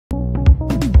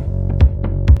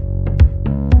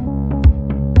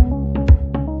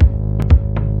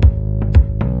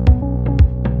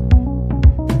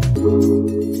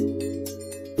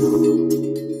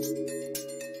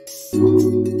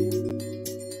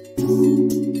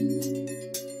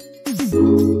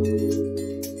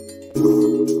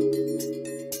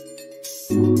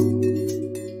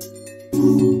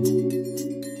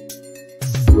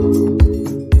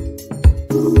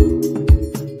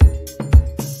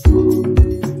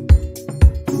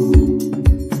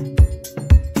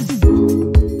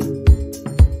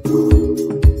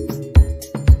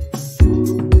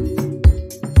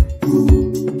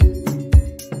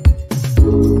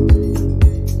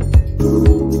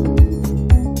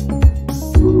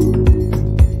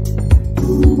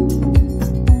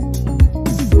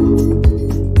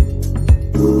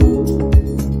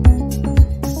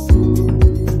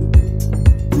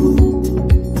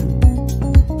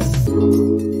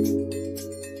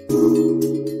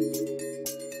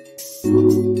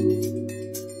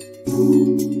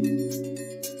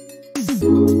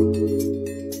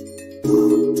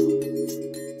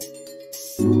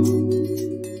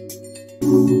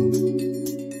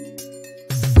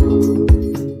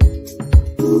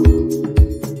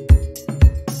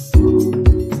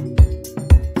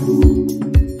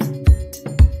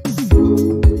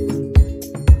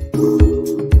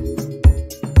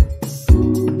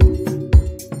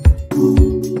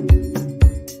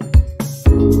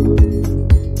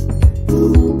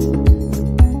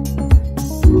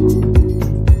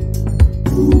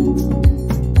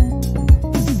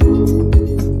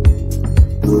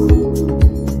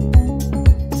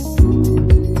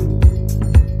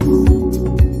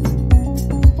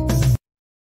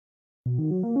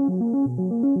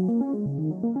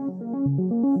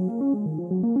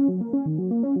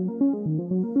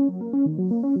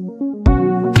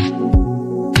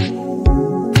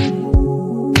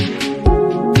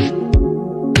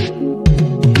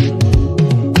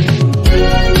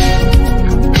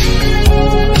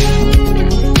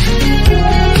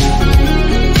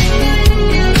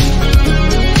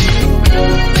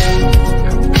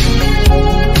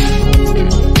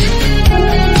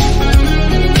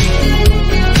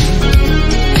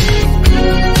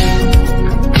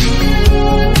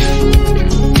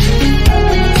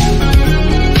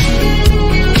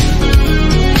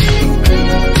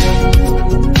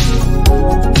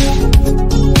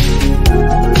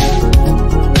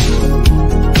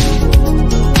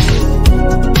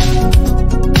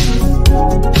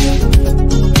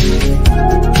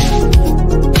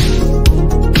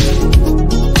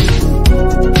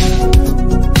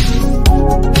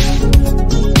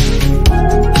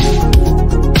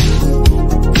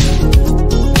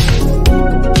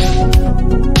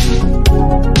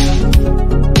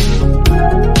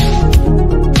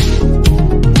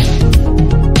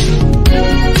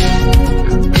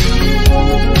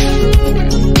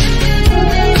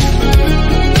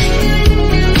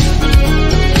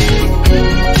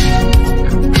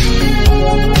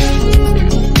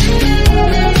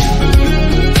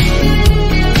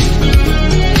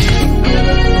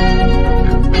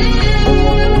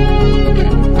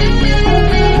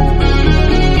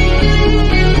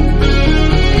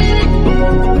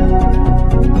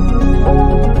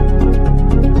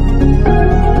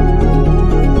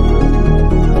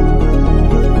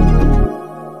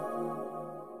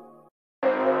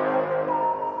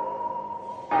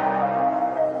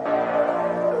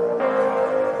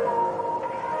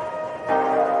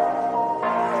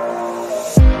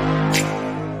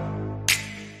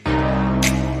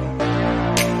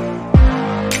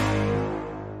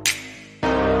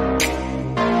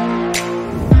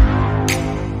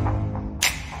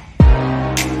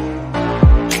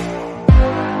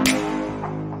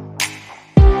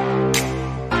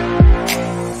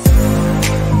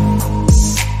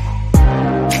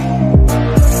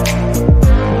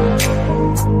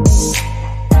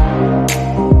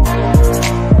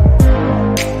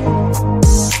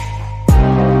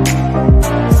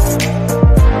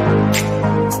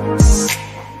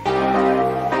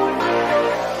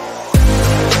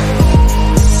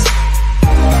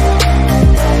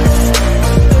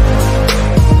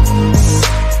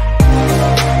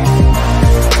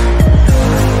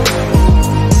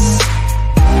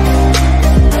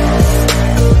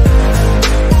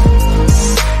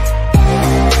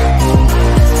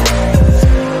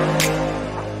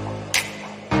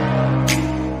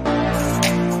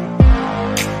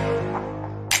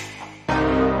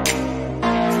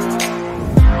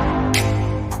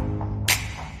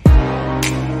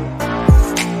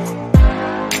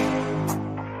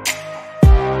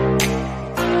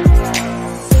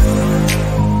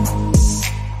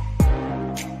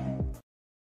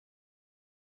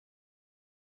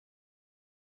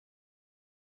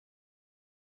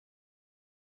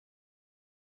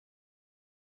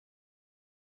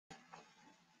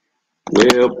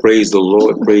Well, praise the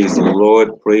Lord, praise the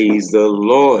Lord, praise the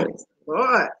Lord.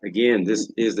 Lord. Again,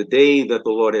 this is the day that the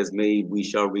Lord has made. We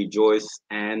shall rejoice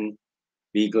and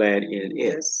be glad in it.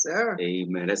 Yes, sir.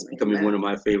 Amen. That's becoming Amen. one of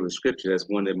my favorite scriptures. That's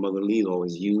one that Mother Lee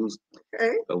always used.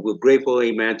 Okay. We're grateful,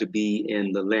 amen, to be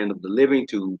in the land of the living,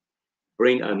 to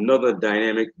bring another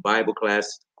dynamic Bible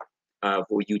class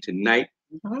for you tonight.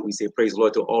 We say praise the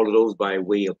Lord to all of those by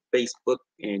way of Facebook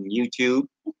and YouTube.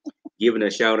 Giving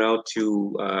a shout out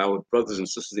to our brothers and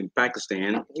sisters in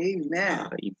Pakistan, Amen.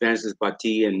 Evangelist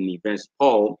Bati and Evangelist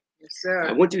Paul. Yes, sir.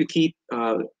 I want you to keep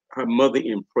her mother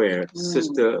in prayer,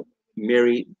 Sister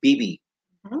Mary Beebe.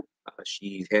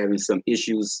 She's having some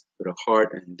issues with her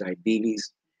heart and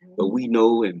diabetes, but we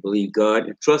know and believe God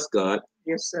and trust God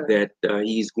Yes, sir. that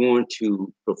He's going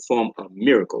to perform a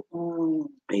miracle.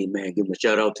 Amen. Give a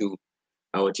shout out to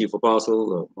our Chief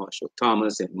Apostle, Marshall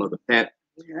Thomas, and Mother Pat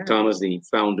Thomas, the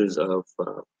founders of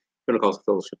Pentecostal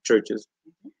Fellowship Churches,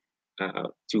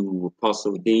 to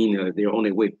Apostle Dean. They're on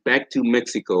their way back to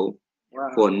Mexico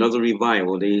for another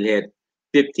revival. They had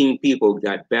 15 people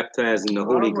got baptized in the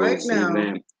Holy Ghost,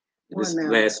 amen, this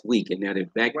last week, and now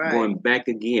they're going back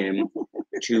again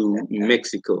to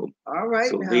Mexico. All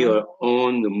right. So they are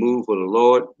on the move for the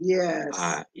Lord.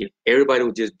 Yes. If everybody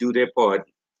would just do their part,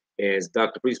 as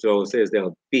Dr. Priest always says,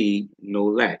 there'll be no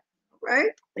lack.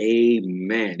 Right.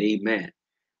 Amen. Amen.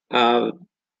 We're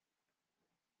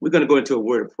going to go into a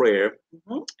word of prayer,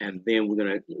 and then we're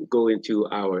going to go into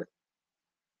our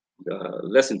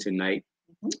lesson tonight.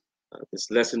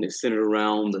 This lesson is centered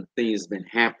around the things that have been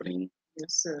happening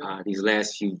these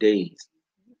last few days.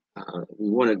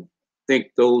 We want to thank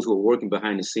those who are working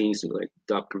behind the scenes, like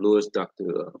Dr. Lewis,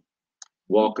 Dr.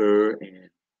 Walker, and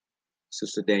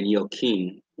Sister Danielle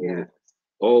King, who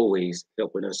always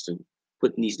helping us to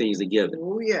put these things together.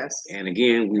 Oh, yes. And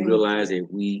again, we realize that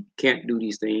we can't do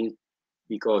these things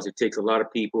because it takes a lot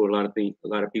of people, a lot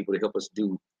of people to help us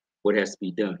do what has to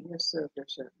be done. Yes, sir. Yes,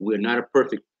 sir. We're not a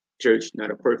perfect church, not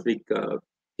a perfect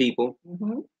people.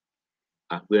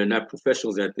 We're not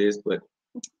professionals at this, but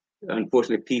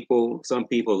unfortunately, some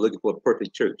people are looking for a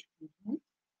perfect church.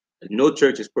 No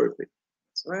church is perfect.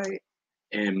 That's right.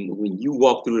 And when you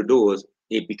walk through the doors,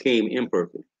 it became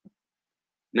imperfect.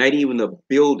 Not even the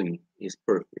building is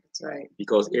perfect. That's right.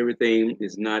 Because everything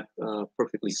is not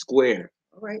perfectly square.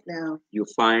 All right now. You'll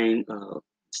find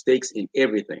mistakes in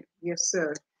everything. Yes,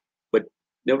 sir. But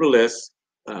nevertheless,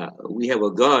 we have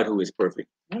a God who is perfect.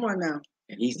 Come on now.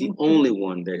 And He's the only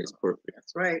one that is perfect.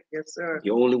 That's right. Yes, sir.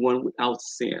 The only one without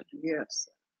sin. Yes.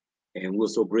 And we're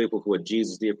so grateful for what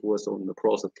Jesus did for us on the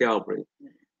cross of Calvary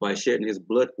by shedding His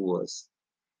blood for us.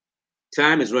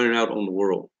 Time is running out on the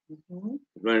world,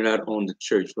 running out on the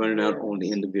church, running out on the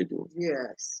individuals.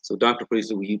 Yes. So, Dr.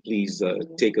 Priestley, will you please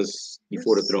take us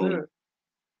before the throne? Sir.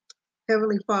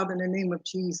 Heavenly Father, in the name of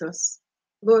Jesus,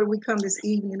 Lord, we come this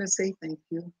evening to say thank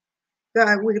you.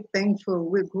 God, we're thankful.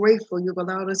 We're grateful you've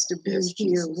allowed us to be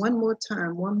here one more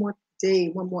time, one more day,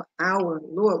 one more hour.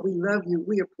 Lord, we love you.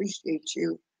 We appreciate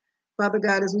you. Father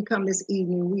God, as we come this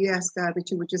evening, we ask, God,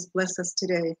 that you would just bless us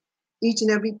today. Each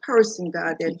and every person,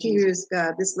 God, that hears,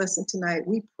 God, this lesson tonight,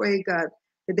 we pray, God,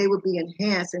 that they would be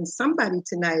enhanced, and somebody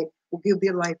tonight will give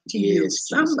their life to you.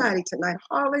 Somebody tonight,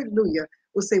 hallelujah,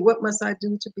 will say, what must I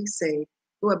do to be saved?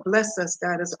 Lord, bless us,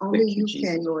 God, as only you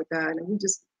can, Lord God. And we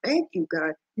just thank you,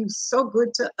 God. You're so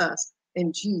good to us.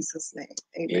 In Jesus' name,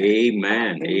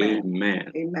 amen.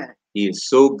 Amen. Amen. He is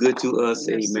so good to us,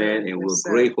 Yes, amen. Sir. And Yes, we're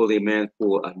sir. grateful, amen,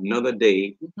 for another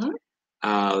day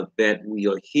that we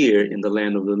are here in the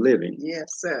land of the living. Yes,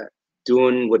 sir.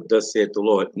 Doing what thus said the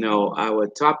Lord. Now, our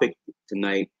topic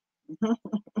tonight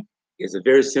is a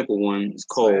very simple one. It's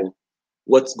called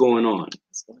What's Going On?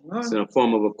 It's in a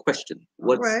form of a question.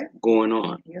 What's going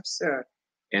on? Yes, sir.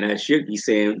 And I should be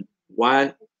saying,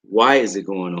 why is it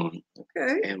going on?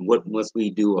 Okay. And what must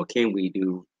we do or can we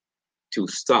do to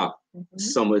stop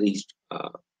some of these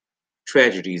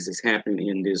tragedies that's happening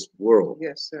in this world?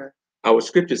 Yes, sir. Our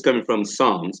scripture is coming from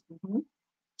Psalms,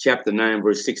 chapter 9,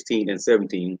 verse 16 and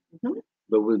 17.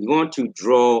 But we're going to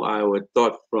draw our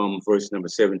thought from verse number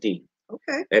 17.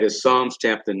 Okay. That is Psalms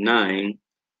chapter 9,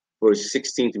 verse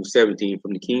 16 through 17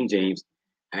 from the King James.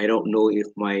 I don't know if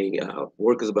my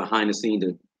workers behind the scene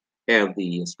to have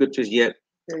the scriptures yet.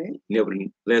 Okay.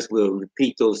 Nevertheless, we'll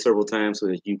repeat those several times so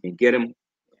that you can get them.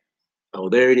 Oh,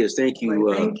 there it is. Thank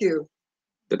you. Thank you.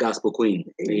 The Gospel Queen.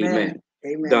 Amen.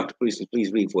 Amen. Dr. Priestley,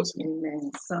 please read for us. Amen.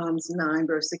 Psalms 9,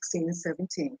 verse 16 and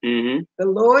 17. The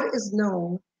Lord is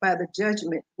known by the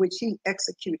judgment which he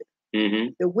executed.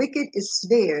 The wicked is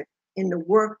snared in the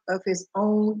work of his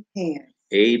own hands.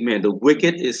 Amen. The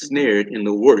wicked is snared in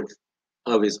the work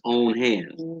of his own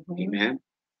hands. Amen.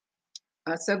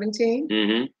 17.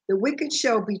 Mm-hmm. The wicked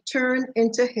shall be turned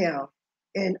into hell,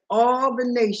 and all the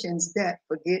nations that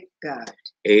forget God.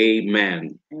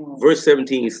 Amen. Verse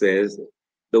 17 says,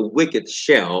 the wicked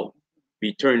shall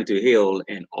be turned to hell,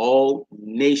 and all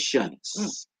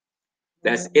nations.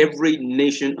 That's every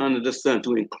nation under the sun,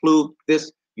 to include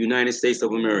this United States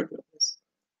of America.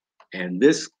 And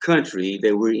this country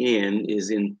that we're in is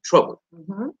in trouble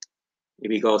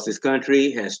because this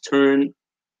country has turned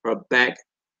her back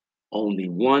on the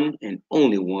one and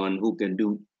only one who can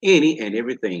do any and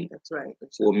everything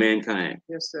for mankind.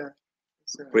 Yes, sir. Yes,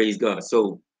 sir. Praise God.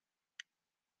 So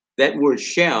that word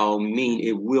shall mean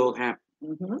it will happen.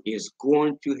 It's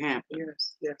going to happen.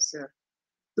 Yes, yes, sir.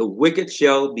 The wicked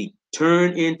shall be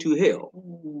turned into hell,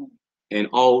 and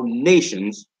all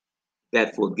nations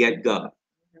that forget God.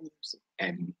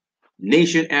 And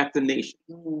nation after nation.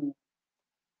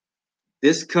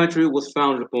 This country was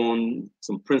founded upon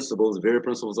some principles, very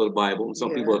principles of the Bible.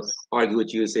 Some people argue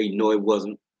with you and say, no, it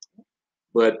wasn't.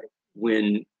 But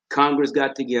when Congress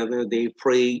got together, they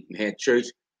prayed, had church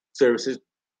services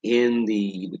in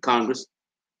the Congress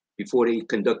before they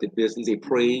conducted business. They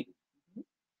prayed.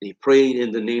 They prayed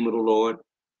in the name of the Lord.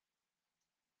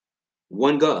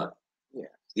 One God,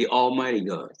 the Almighty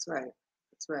God. That's right.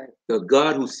 That's right. The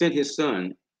God who sent his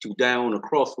son to die on the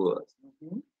cross for us.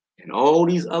 And all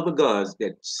these other gods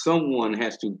that someone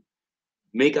has to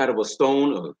make out of a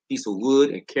stone or a piece of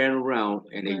wood and carry around,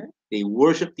 and they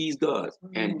worship these gods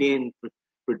and then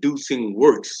producing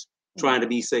works trying to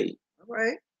be saved. All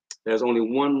right. There's only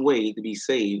one way to be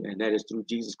saved, and that is through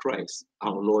Jesus Christ,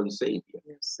 our Lord and Savior.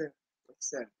 Yes, sir. Yes,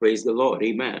 sir. Praise the Lord.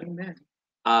 Amen.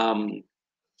 Amen.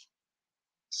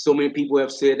 So many people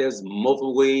have said there's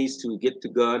multiple ways to get to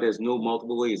God. There's no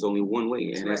multiple ways, only one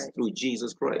way, and that's through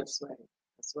Jesus Christ. That's right.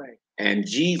 That's right. And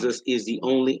Jesus is the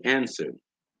only answer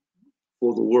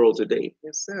for the world today.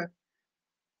 Yes, sir.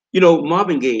 You know,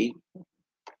 Marvin Gaye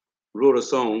wrote a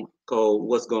song called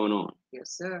What's Going On.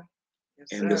 Yes, sir. Yes,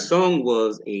 and the song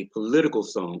was a political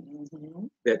song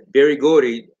that Berry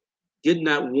Gordy did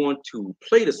not want to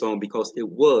play the song because it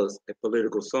was a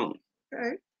political song.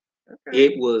 Okay.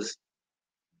 It was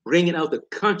bringing out the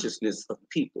consciousness of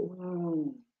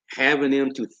people, having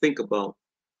them to think about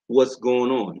what's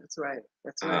going on. That's right.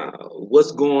 That's right.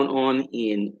 What's going on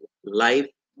in life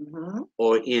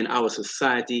or in our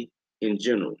society in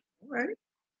general. Right.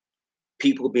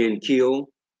 People being killed,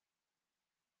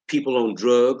 people on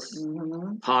drugs,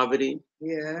 poverty,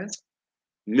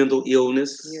 mental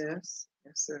illness. Yes,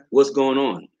 sir. What's going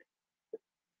on?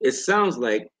 It sounds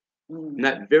like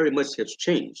not very much has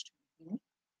changed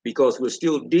because we're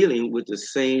still dealing with the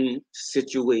same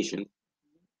situation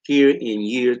here in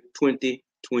year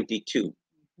 2022.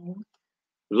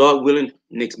 Lord willing,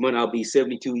 next month I'll be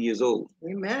 72 years old.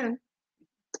 Amen.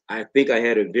 I think I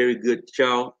had a very good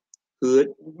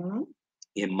childhood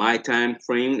in my time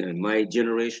frame and my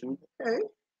generation. Okay.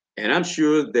 And I'm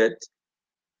sure that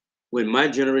when my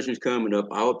generation is coming up,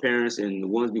 our parents and the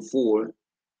ones before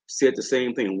said the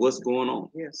same thing. What's going on?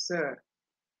 Yes, sir.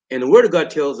 And the Word of God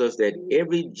tells us that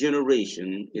every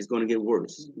generation is going to get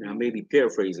worse. Now, I may be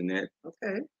paraphrasing that.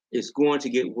 Okay. It's going to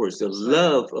get worse. The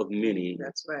love of many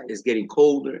is getting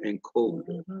colder and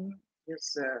colder.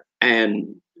 Yes, sir.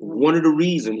 And one of the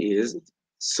reasons is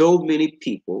so many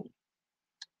people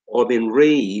are being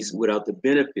raised without the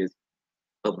benefits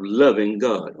of loving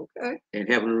God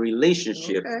and having a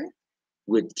relationship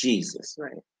with Jesus. That's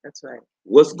right. That's right.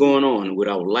 What's going on with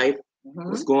our life?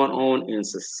 What's going on in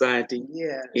society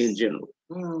in general?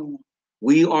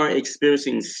 We are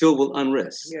experiencing civil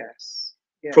unrest. Yes.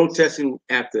 Protesting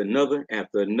after another,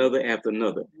 after another, after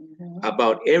another,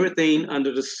 about everything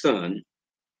under the sun.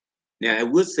 Now, I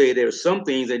would say there are some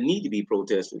things that need to be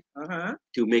protested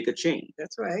to make a change.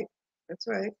 That's right. That's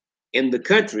right. In the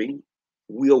country,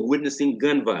 we are witnessing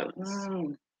gun violence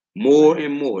more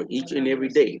and more each and every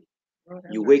day.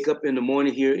 You wake up in the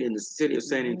morning here in the city of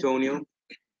San Antonio,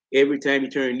 every time you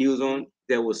turn the news on,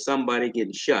 there was somebody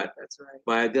getting shot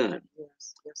by a gun.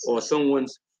 Yes. Or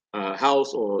someone's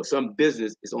house or some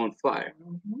business is on fire.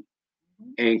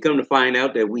 And come to find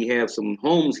out that we have some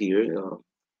homes here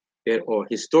that are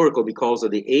historical because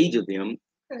of the age of them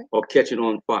are catching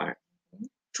on fire,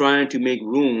 trying to make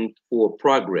room for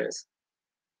progress.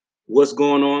 What's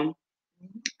going on?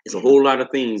 It's a whole lot of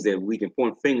things that we can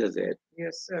point fingers at.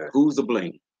 Yes, sir. Who's to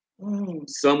blame?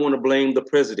 Some want to blame the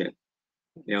president.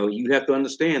 You know, you have to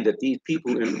understand that these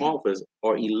people in office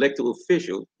are elected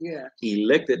officials,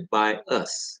 elected by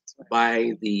us,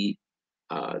 by the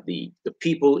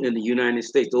people in the United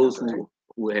States, those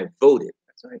who have voted.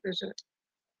 That's right, Bishop.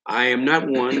 I am not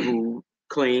one who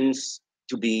claims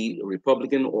to be a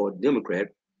Republican or Democrat.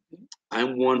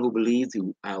 I'm one who believes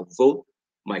I'll vote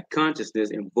my consciousness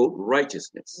and vote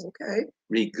righteousness, Okay.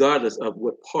 regardless of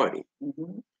what party.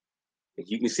 As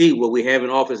you can see, what we have in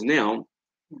office now,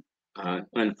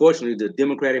 unfortunately, the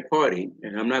Democratic Party,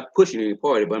 and I'm not pushing any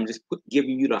party, but I'm just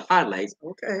giving you the highlights.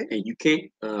 Okay. And you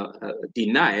can't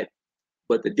deny it.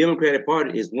 But the Democratic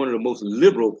Party is one of the most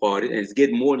liberal parties, and it's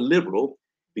getting more liberal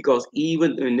because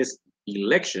even in this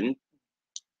election,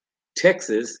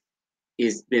 Texas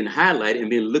is been highlighted and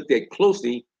being looked at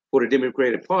closely for the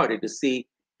Democratic Party to see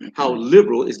how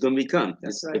liberal it's going to become.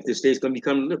 That's right. If the state's going to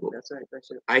become liberal. That's right. That's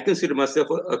right. I consider myself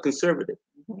a conservative.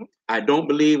 I don't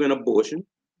believe in abortion.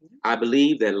 I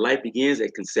believe that life begins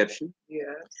at conception. Yes.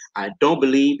 I don't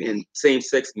believe in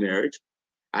same-sex marriage.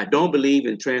 I don't believe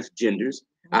in transgenders.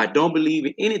 I don't believe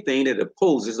in anything that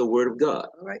opposes the word of God.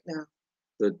 All right now.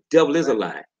 The devil is a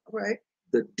lie. All right.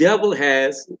 The devil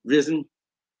has risen.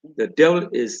 The devil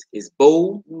is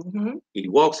bold. He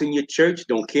walks in your church,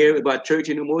 don't care about church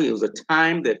anymore. It was a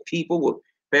time that people would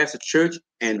pass a church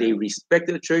and they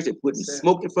respected the church. They wouldn't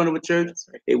smoke in front of a church.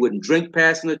 They wouldn't drink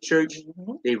past in the church.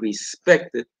 They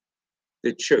respected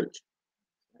the church.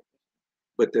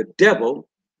 But the devil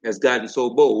has gotten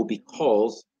so bold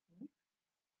because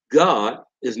God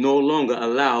is no longer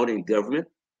allowed in government,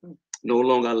 no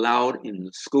longer allowed in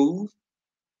the schools,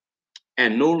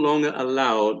 and no longer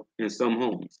allowed in some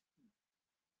homes.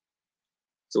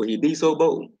 So he be so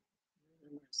bold.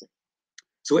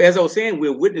 So as I was saying,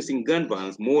 we're witnessing gun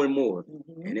violence more and more.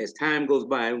 And as time goes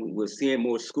by, we're seeing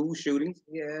more school shootings.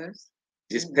 Yes.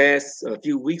 Just past a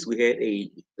few weeks, we had a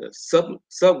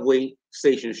subway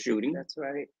station shooting. That's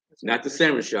right. Not the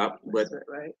sandwich shop, but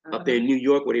up there in New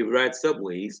York where they ride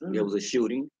subways, there was a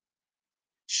shooting.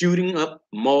 Shooting up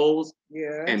malls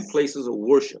and places of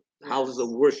worship, houses of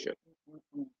worship.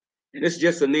 And it's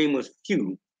just to name a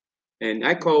few. And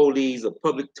I call these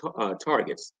public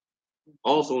targets,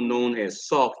 also known as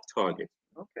soft targets.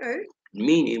 Okay.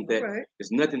 Meaning that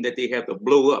there's nothing that they have to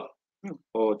blow up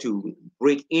or to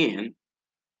break in.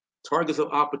 Targets of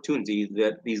opportunity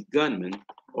that these gunmen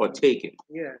are taking.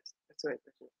 Yes, that's right.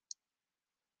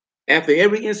 After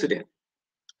every incident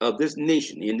of this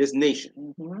nation, in this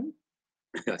nation,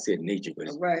 I said nature, but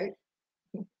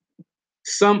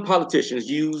some politicians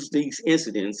use these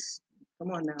incidents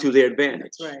to their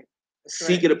advantage,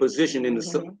 seeking a position in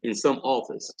some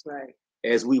office.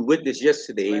 As we witnessed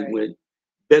yesterday with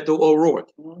Beto O'Rourke,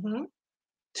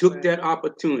 took that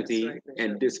opportunity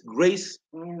and disgraced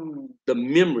the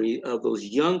memory of those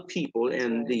young people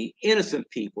and the innocent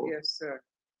people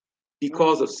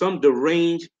because of some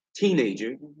deranged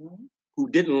teenager who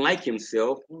didn't like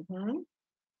himself,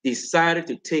 decided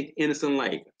to take innocent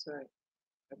life.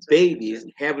 Babies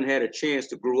haven't had a chance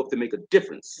to grow up to make a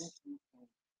difference.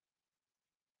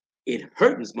 It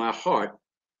hurts my heart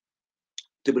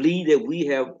to believe that we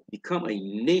have become a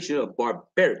nation of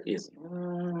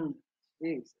barbarism.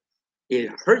 It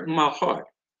hurt my heart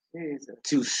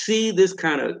to see this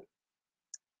kind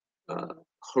of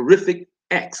horrific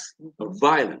acts of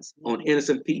violence on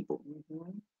innocent people.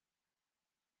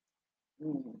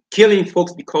 Killing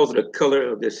folks because of the color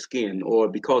of their skin or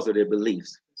because of their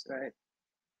beliefs.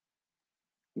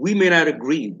 We may not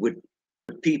agree with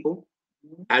people.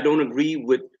 I don't agree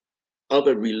with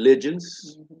other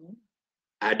religions.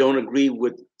 I don't agree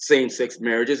with same-sex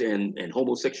marriages and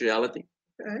homosexuality.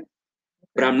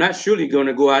 But I'm not surely going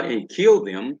to go out and kill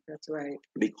them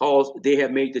because they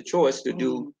have made the choice to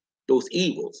do those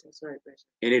evils.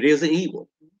 And it is an evil.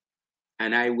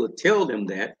 And I will tell them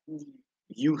that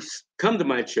you come to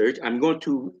my church, I'm going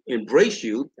to embrace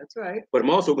you. But I'm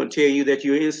also going to tell you that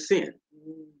you're in sin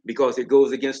because it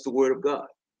goes against the word of God.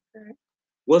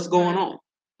 What's going on?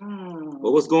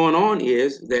 Well, what's going on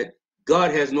is that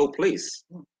God has no place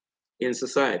in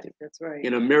society.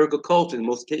 In American culture, in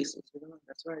most cases.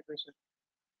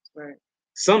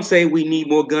 Some say we need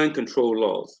more gun control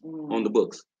laws on the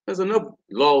books. There's enough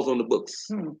laws on the books.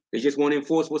 They just want to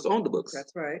enforce what's on the books.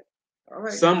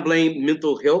 Some blame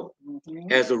mental health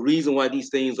as a reason why these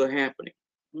things are happening.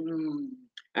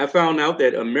 I found out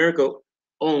that America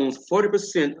owns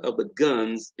 40% of the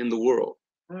guns in the world.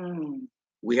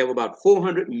 We have about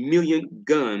 400 million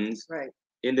guns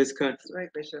in this country.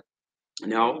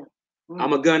 Now,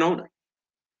 I'm a gun owner.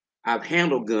 I've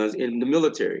handled guns in the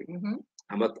military.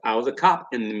 I was a cop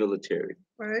in the military.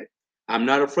 I'm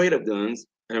not afraid of guns,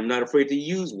 and I'm not afraid to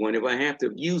use one if I have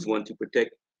to use one to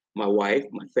protect my wife,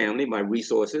 my family, my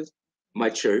resources, my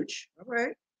church.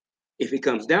 If it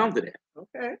comes down to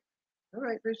that.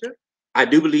 Bishop. I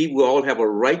do believe we all have a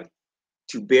right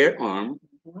to bear arms,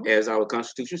 as our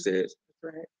Constitution says.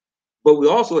 But we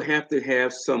also have to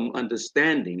have some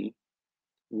understanding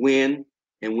when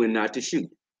and when not to shoot.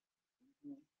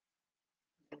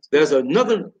 There's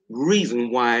another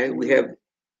reason why we have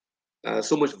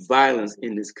so much violence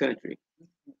in this country.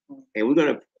 And we're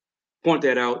going to point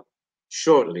that out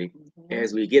shortly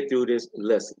as we get through this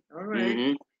lesson. All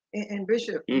right. And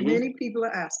Bishop, many people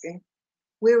are asking,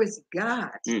 where is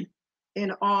God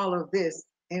in all of this?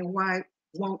 And why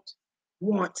won't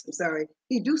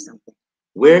he do something?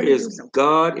 Where is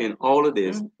God in all of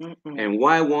this? And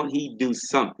why won't he do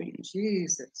something?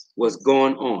 Jesus. What's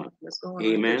going on? What's going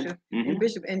Amen. on, Bishop? And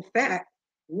Bishop, in fact,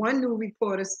 one new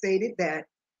reporter stated that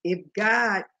if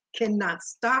God cannot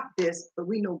stop this, but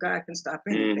we know God can stop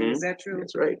anything. Is that true?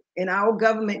 That's right. And our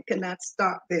government cannot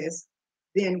stop this,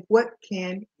 then what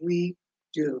can we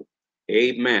do?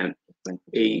 Amen.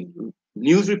 A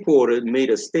news reporter made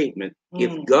a statement.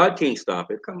 If God can't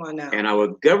stop it, come on now, and our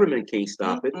government can't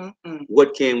stop it,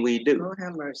 what can we do? Lord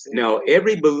have mercy. Now,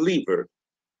 every believer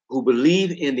who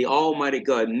believes in the Almighty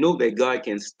God know that God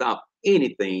can stop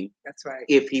anything. That's right.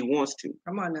 If he wants to.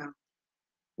 Come on now.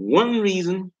 One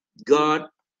reason God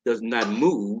does not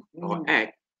move or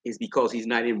act is because he's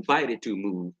not invited to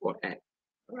move or act.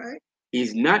 Right.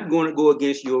 He's not going to go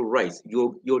against your rights,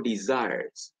 your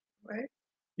desires. Right.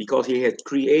 Because he has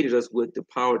created us with the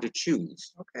power to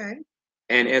choose. Okay.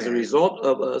 And as a result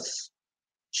of us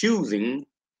choosing,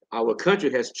 our country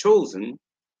has chosen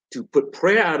to put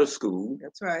prayer out of school.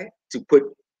 That's right. To put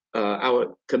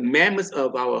our commandments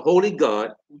of our holy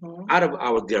God out of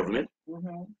our government,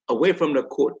 away from the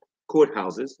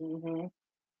courthouses.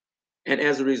 And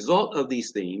as a result of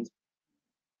these things,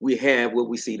 we have what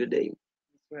we see today.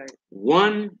 That's right.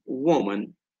 One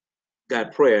woman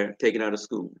got prayer taken out of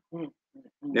school.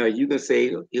 Now, you can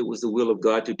say it was the will of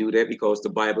God to do that because the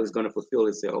Bible is going to fulfill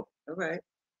itself. All right.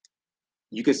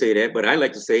 You can say that, but I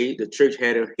like to say the church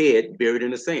had her head buried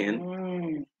in the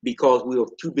sand because we were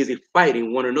too busy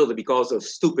fighting one another because of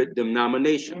stupid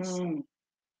denominations.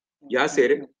 Yeah, I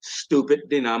said it, stupid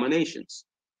denominations.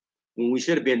 When we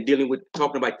should have been dealing with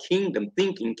talking about kingdom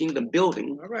thinking, kingdom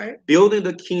building, building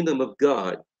the kingdom of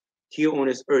God here on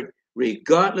this earth,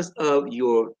 regardless of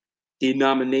your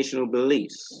denominational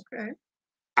beliefs. Okay.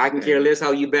 I can care less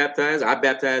how you baptize. I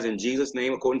baptize in Jesus'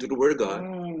 name according to the word of God.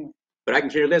 But I can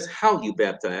care less how you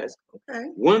baptize. Okay.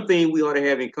 One thing we ought to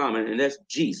have in common, and that's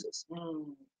Jesus.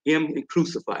 Him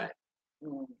crucified.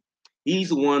 He's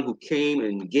the one who came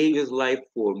and gave his life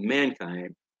for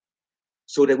mankind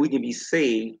so that we can be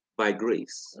saved by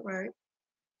grace. All right.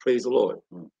 Praise the Lord.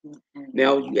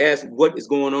 Now, you ask what is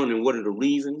going on and what are the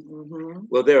reasons?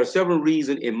 Well, there are several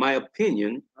reasons, in my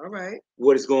opinion,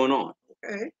 what is going on.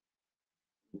 Okay.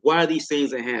 Why these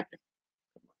things are happening.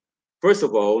 First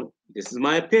of all, this is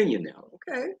my opinion now.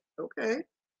 Okay. Okay.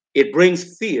 It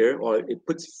brings fear, or it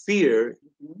puts fear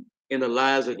in the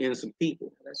lives of innocent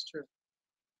people. That's true.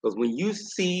 Because when you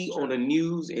see on the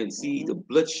news and see the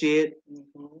bloodshed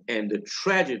and the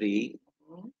tragedy,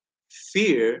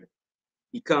 fear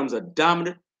becomes a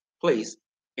dominant place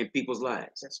in people's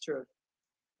lives. That's true.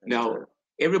 Now,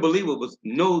 every believer must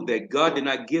know that God did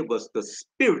not give us the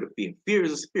spirit of fear. Fear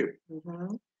is a spirit.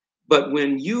 But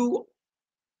when you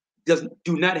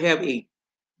do not have a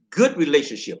good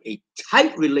relationship, a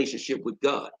tight relationship with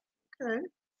God,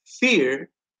 fear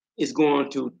is going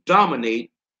to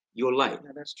dominate your life.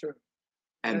 Yeah, that's true.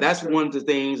 And that's one of the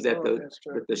things that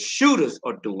the shooters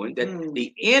are doing, that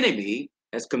the enemy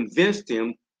has convinced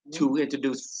them to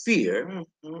introduce fear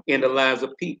in the lives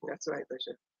of people. That's right,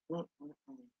 Bishop.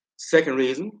 Second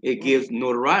reason, it gives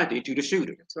notoriety to the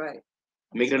shooter. That's right.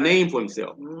 Making a name for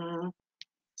himself.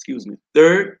 Excuse me.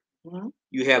 Third,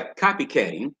 you have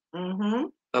copycatting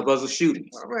of other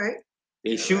shootings. All right.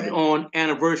 They shoot on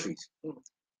anniversaries.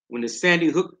 When the Sandy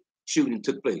Hook shooting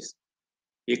took place,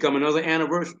 here come another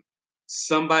anniversary.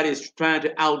 Somebody is trying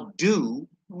to outdo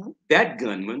that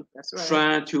gunman,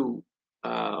 trying to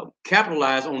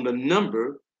capitalize on the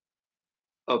number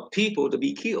of people to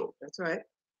be killed. That's right.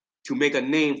 To make a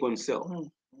name for himself.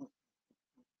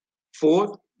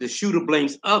 Fourth, the shooter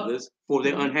blames others for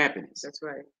their unhappiness. That's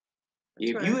right.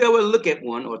 If you ever look at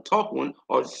one or talk one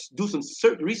or do some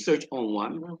certain research on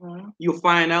one, you'll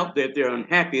find out that they're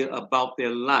unhappy about their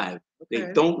lives.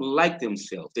 They don't like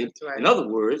themselves. In other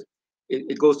words,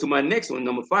 it goes to my next one,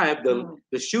 number 5,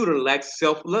 the shooter lacks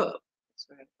self-love. That's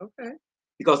right. Okay.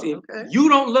 Because if you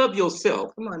don't love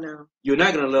yourself, come on now, you're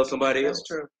not going to love somebody else. That's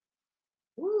true.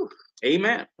 Woo.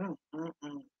 Amen.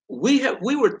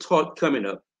 We were taught coming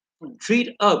up,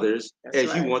 treat others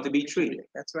as you want to be treated.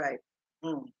 That's right.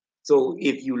 So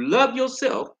if you love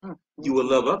yourself, you will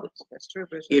love others. That's true,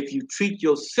 Bishop. If you treat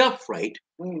yourself right,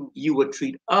 you will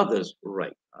treat others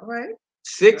right. All right.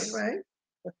 6, All right.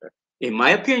 in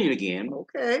my opinion again,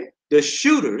 The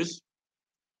shooters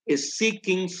is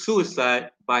seeking suicide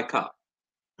by cop.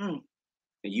 And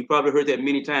you probably heard that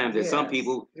many times, that some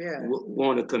people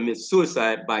want to commit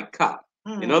suicide by cop.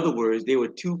 In other words, they were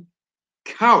too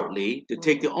cowardly to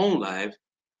take their own lives,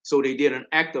 so they did an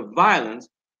act of violence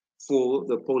for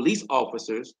the police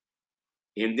officers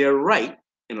in their right,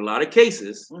 in a lot of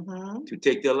cases, to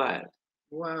take their lives.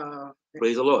 Wow.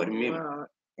 Praise the Lord. Wow.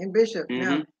 And Bishop,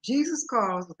 now Jesus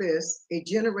calls this a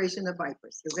generation of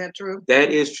vipers. Is that true?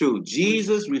 That is true.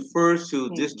 Jesus refers to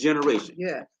this generation,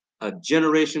 a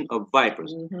generation of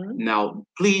vipers. Now,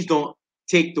 please don't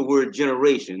take the word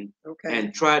generation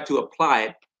and try to apply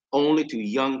it only to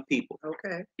young people.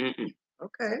 Okay.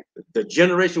 Okay. The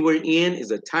generation we're in is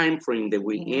a time frame that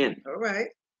we're in. All right.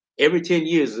 Every 10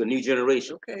 years is a new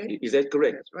generation. Okay. Is that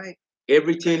correct? That's right.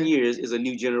 Every 10 years is a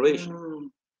new generation.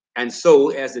 And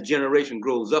so as the generation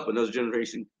grows up, another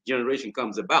generation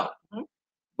comes about.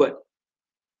 But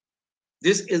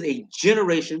this is a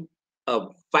generation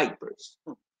of vipers,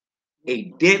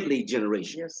 a deadly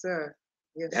generation. Yes, sir.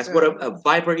 Yes, That's sir. what a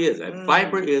viper is. A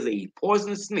viper is a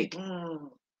poisonous snake,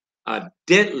 a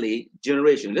deadly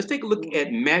generation. Let's take a look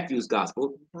at Matthew's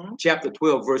Gospel, chapter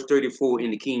 12, verse 34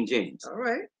 in the King James. All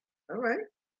right. All right.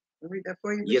 I'll read that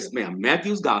for you. Yes, ma'am.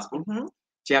 Matthew's Gospel,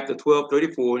 chapter 12,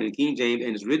 34 in the King James,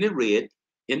 and it's written in red,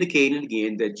 indicating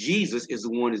again that Jesus is the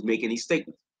one who's making these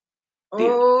statements.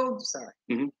 Oh,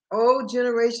 sorry. Oh,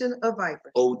 generation of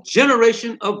vipers. Oh,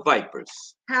 generation of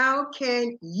vipers. How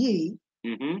can ye,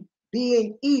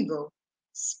 being evil,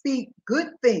 speak good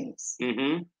things?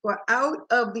 For out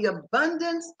of the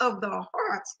abundance of the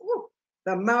hearts,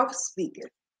 the mouth speaketh.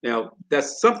 Now,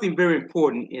 that's something very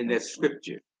important in that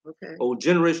scripture. Okay. Oh,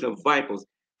 generation of vipers.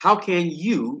 How can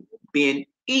you, being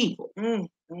evil,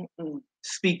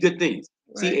 speak good things?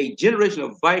 Right. See, a generation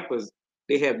of vipers,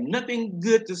 they have nothing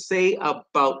good to say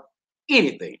about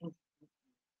anything.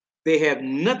 They have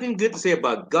nothing good to say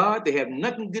about God. They have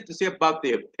nothing good to say about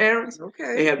their parents.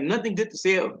 Okay. They have nothing good to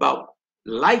say about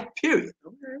life, period.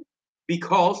 Okay.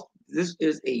 Because this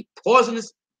is a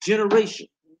poisonous generation.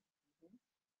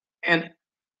 And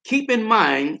keep in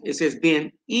mind, it says,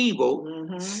 being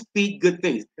evil, speak good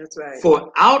things. That's right.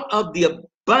 For out of the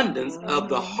abundance of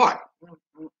the heart,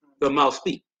 the mouth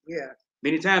speaks. Yeah.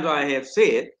 Many times I have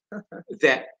said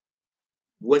that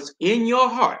what's in your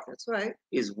heart, that's right,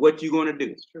 is what you're going to do.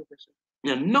 That's true.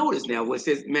 Now notice now what it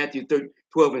says, Matthew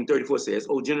 12 and 34 says,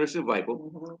 "O generation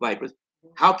of vipers,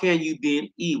 how can you, being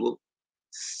evil,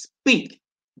 speak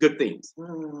good things?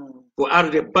 For out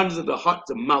of the abundance of the heart,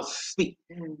 the mouth speak."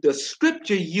 The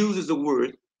scripture uses the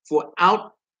word, for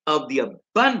out of the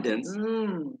abundance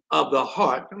of the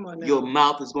heart, your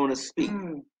mouth is going to speak.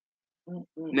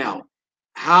 Now,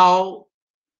 how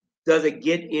does it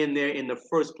get in there in the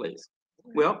first place?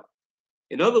 Well,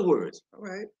 in other words,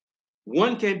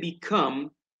 one can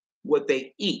become what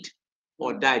they eat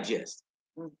or digest.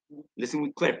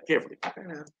 Listen carefully.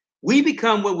 We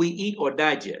become what we eat or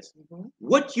digest.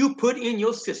 What you put in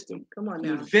your system,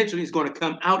 eventually is going to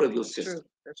come out of your system. True.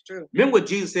 That's true. Remember what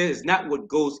Jesus said, it's not what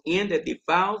goes in that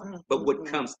defiles, but what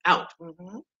comes out.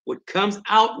 What comes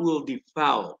out will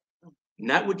defile,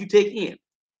 not what you take in.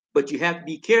 But you have to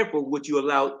be careful what you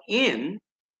allow in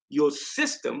your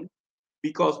system,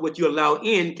 because what you allow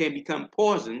in can become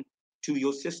poison to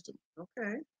your system.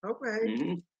 Okay.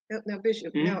 Okay. Now,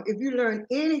 Bishop, now, if you learn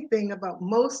anything about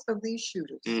most of these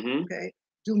shooters, okay,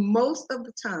 do most of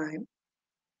the time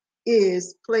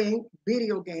is playing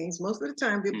video games. Most of the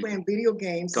time they're playing video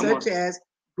games such as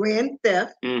Grand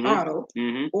Theft Auto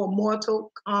or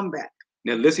Mortal Kombat.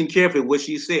 Now, listen carefully what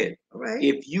she said. Right.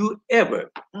 If you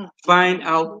ever find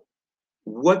out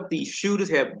what these shooters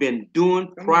have been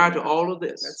doing prior to all of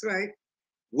this. That's right.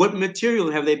 What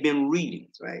material have they been reading?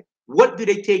 That's right. What do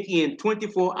they take in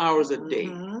 24 hours a day?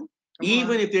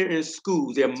 Even if they're in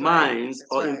schools, their minds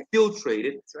are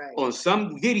infiltrated on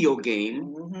some video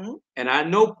game. And I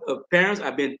know parents,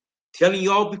 I've been telling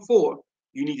y'all before,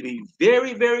 you need to be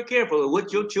very, very careful of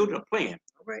what your children are playing.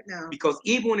 Right now. Because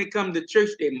even when they come to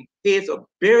church, their heads are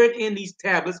buried in these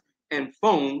tablets and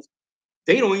phones.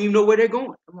 They don't even know where they're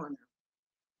going. Come on now.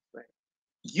 Right.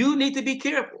 You need to be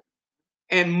careful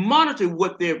and monitor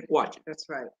what they're watching. That's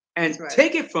right. And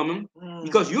take it from them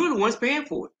because you're the ones paying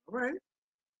for it. All right.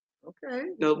 Okay.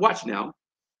 Now watch now.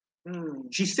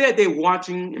 She said they're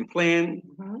watching and playing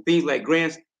things like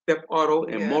Grand Theft Auto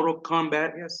and Mortal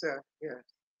Kombat. Yes, sir. Yes.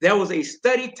 There was a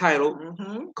study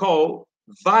title called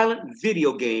 "Violent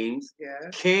Video Games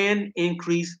Can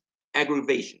Increase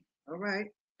Aggravation." All right.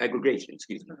 Aggregation,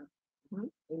 excuse me.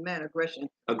 Amen. Aggression.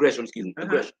 Aggression, excuse me.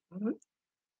 Aggression.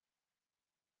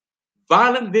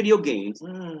 violent video games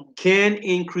can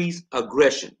increase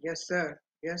aggression. Yes, sir.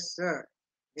 Yes, sir.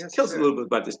 Yes, Tell us a little bit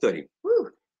about the study. Whew.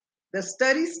 The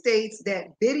study states that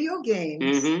video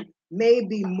games may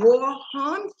be more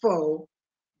harmful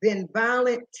than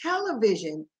violent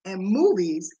television and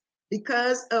movies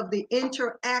because of the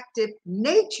interactive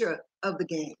nature of the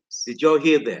games. Did y'all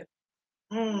hear that?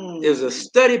 There's a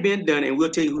study being done, and we'll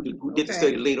tell you who did the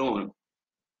study later on.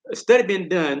 A study being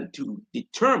done to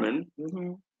determine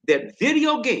that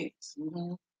video games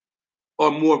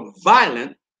are more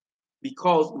violent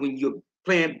because when you're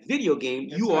playing video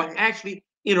games, you are actually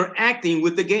interacting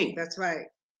with the game. That's right.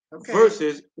 Okay.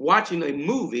 Versus watching a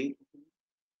movie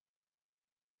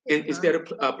instead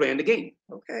of playing the game.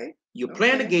 Okay. You're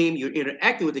playing the game, you're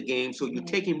interacting with the game, so you're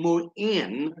taking more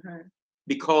in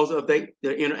because of the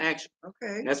interaction.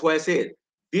 Okay. That's why I said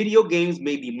video games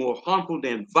may be more harmful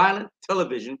than violent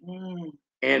television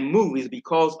and movies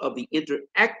because of the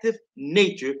interactive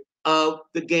nature of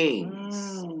the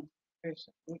games.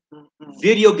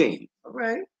 Video games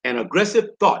and aggressive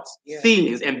thoughts,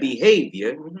 feelings, and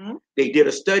behavior. They did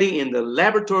a study in the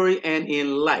laboratory and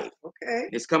in life. Okay.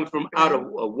 It's coming from out of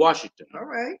Washington. All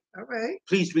right. All right.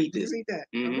 Please read this. Read that.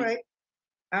 All right.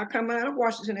 I'll come out of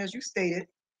Washington, as you stated,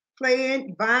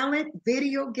 playing violent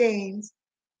video games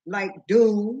like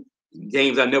Doom.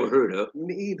 Games I never heard of.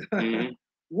 Me either.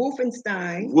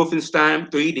 Wolfenstein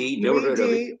 3D, never heard of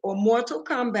it. Or Mortal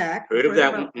Kombat. Heard of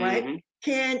that one. Right?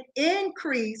 Can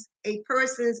increase a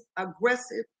person's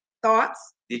aggressive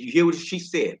thoughts. Did you hear what she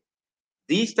said?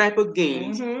 These type of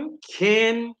games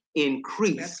can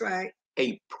increase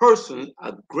a person's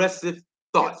aggressive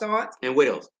thoughts. And what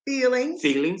else? Feelings.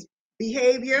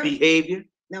 Behavior.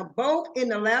 Now, both in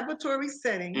the laboratory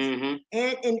settings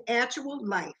and in actual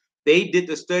life. They did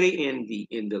the study in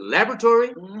the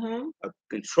laboratory, a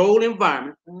controlled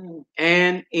environment,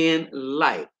 and in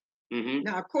life.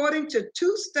 Now, according to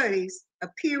 2 studies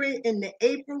appearing in the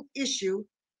April issue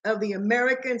of the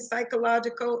American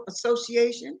Psychological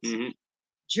Association,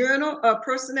 Journal of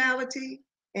Personality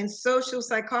and Social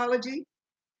Psychology,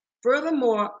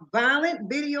 furthermore, violent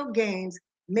video games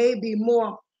may be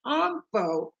more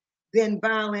harmful than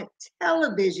violent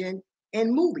television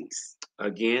and movies.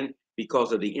 Again,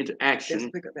 because of the interaction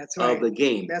of the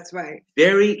game. That's right.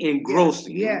 Very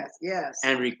engrossing. Yes.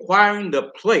 And requiring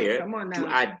the player to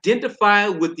identify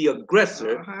with the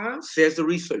aggressor, says the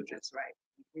researchers. That's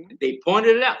right. They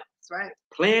pointed it out. That's right.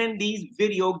 Playing these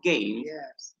video games,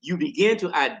 you begin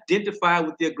to identify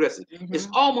with the aggressor. It's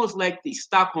almost like the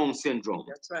Stockholm Syndrome.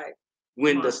 That's right.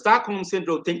 When the Stockholm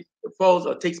Syndrome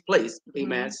takes place,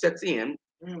 sets in,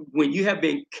 when you have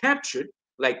been captured,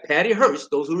 like Patty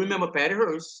Hearst, those who remember Patty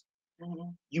Hearst,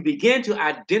 you begin to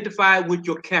identify with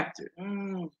your captor.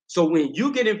 So when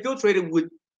you get infiltrated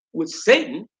with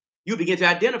Satan, you begin to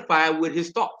identify with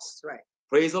his thoughts. That's right.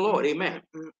 Praise the Lord. Amen.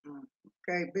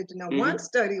 Okay, but one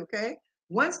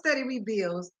study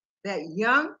reveals that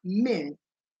young men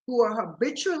who are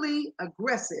habitually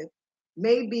aggressive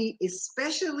may be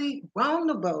especially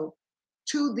vulnerable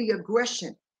to the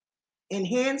aggression,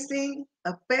 enhancing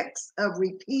effects of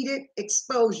repeated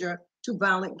exposure to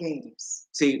violent games.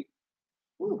 See,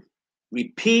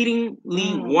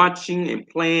 repeatedly watching and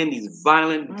playing these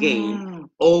violent games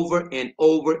over and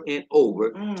over and over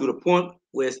to the point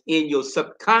where it's in your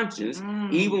subconscious,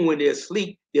 even when they're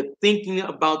asleep, they're thinking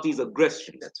about these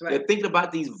aggressions. That's right. They're thinking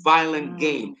about these violent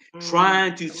games,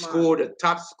 trying to score the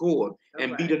top score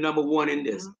and be the number one in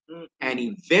this. And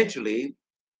eventually,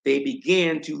 they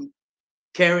begin to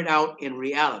carry it out in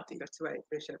reality. That's right,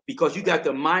 Bishop. Because you got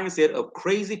the mindset of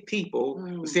crazy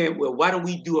people saying, well, why don't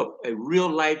we do a real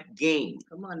life game?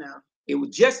 Come on now. It was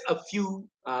just a few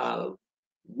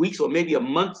weeks or maybe a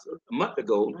month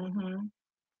ago.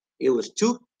 It was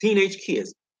 2 teenage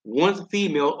kids. One's a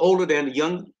female, older than the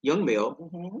young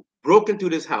male, broke into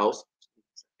this house.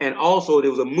 And also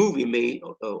there was a movie made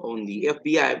on the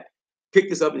FBI, picked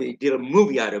this up and they did a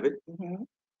movie out of it.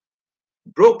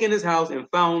 Broke in his house and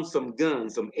found some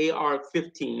guns, some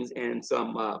AR-15s and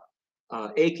some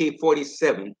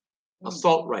AK-47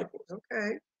 assault rifles.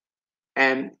 Okay.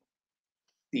 And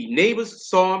the neighbors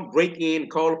saw him break in,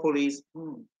 call the police,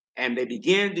 and they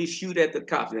began to shoot at the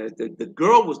cops. Now, the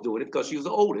girl was doing it because she was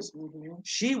the oldest.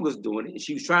 She was doing it.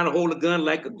 She was trying to hold a gun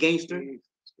like a gangster.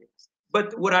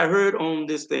 But what I heard on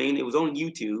this thing, it was on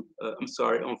YouTube,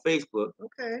 on Facebook,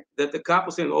 that the cop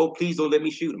was saying, oh, please don't let me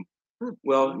shoot him.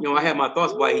 Well, I had my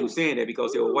thoughts why he was saying that,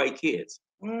 because they were white kids.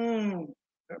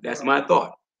 That's my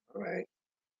thought. All right.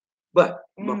 But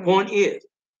my point is,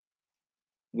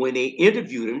 when they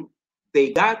interviewed him,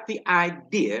 they got the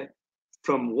idea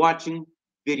from watching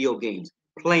video games,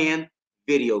 playing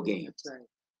video games. That's right.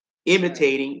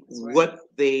 imitating right. what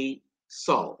they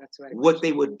saw, Right. what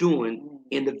they were doing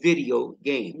in the video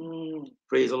game.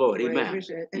 Praise the Lord. Amen.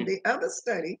 And the other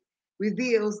study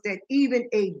reveals that even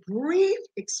a brief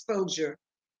exposure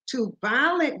to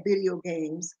violent video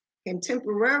games can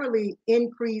temporarily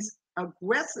increase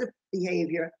aggressive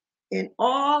behavior in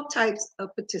all types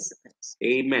of participants.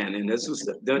 Amen. And this was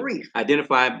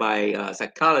identified by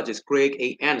psychologist Craig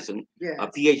A. Anderson, a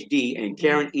PhD, and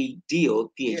Karen E.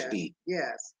 Deal, PhD.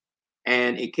 Yes.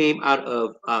 And it came out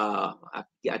of, I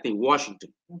think,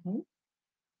 Washington.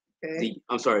 Okay.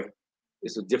 I'm sorry,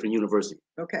 it's a different university.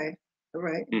 Okay. All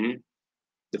right.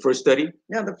 The first study?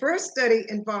 Now, the first study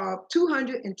involved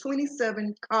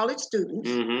 227 college students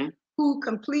who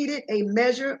completed a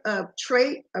measure of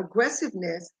trait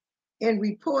aggressiveness and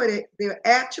reported their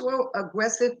actual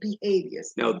aggressive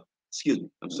behaviors. Now, excuse me,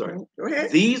 I'm sorry. Go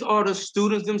ahead. These are the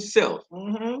students themselves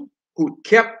who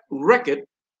kept record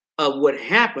of what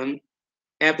happened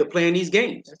after playing these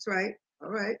games. That's right. All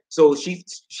right. So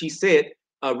she said,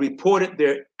 reported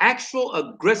their actual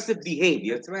aggressive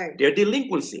behavior. That's right. Their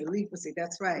delinquency. Delinquency,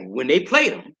 that's right. When they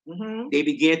played them, they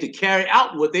began to carry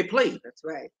out what they played. That's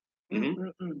right.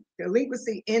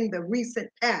 Delinquency in the recent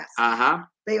past.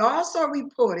 They also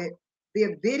reported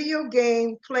their video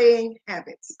game playing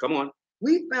habits. Come on.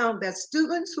 We found that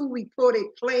students who reported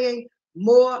playing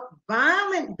more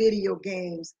violent video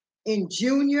games in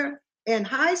junior and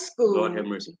high school Lord have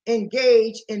mercy.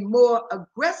 Engaged in more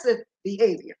aggressive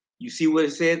behavior. You see what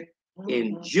it said?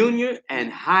 In junior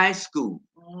and high school.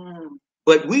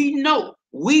 But we know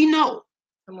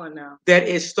come on now, that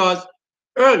it starts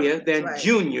earlier than right.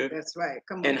 junior That's right.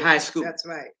 Come on, and high school. That's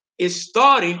right. It's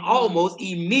starting almost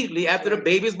immediately after the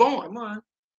baby's born. Come on.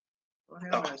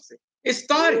 It's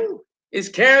starting. It's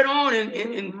carried on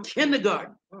in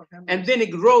kindergarten. And then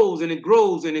it grows and it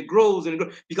grows and it grows and it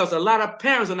grows, because a lot of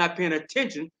parents are not paying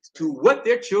attention to what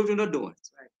their children are doing.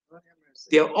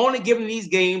 They're only giving these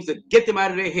games to get them out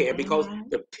of their hair, because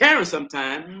the parents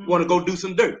sometimes want to go do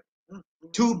some dirt.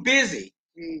 Too busy.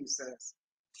 Jesus.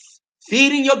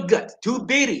 Feeding your guts. Too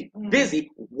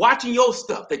busy watching your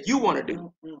stuff that you want to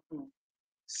do.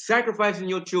 Sacrificing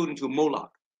your children to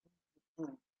Moloch.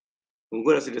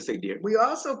 What else did it say, dear? We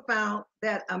also found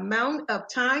that amount of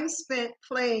time spent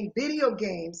playing video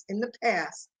games in the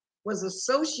past was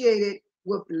associated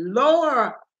with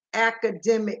lower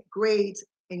academic grades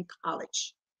in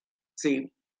college. See,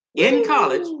 in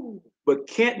college, but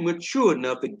can't mature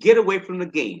enough to get away from the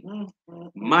game.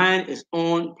 Mine is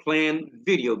on playing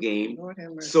video game,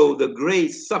 so the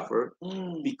grades suffer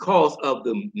because of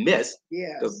the mess,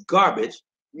 the garbage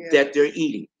that they're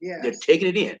eating. They're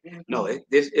taking it in. No,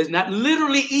 this is not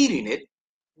literally eating it,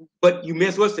 but you may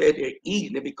as well say they're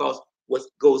eating it, because what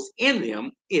goes in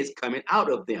them is coming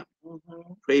out of them.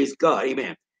 Praise God.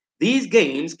 Amen. These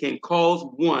games can cause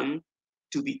one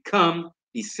to become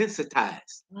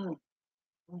desensitized,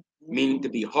 meaning to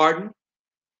be hardened,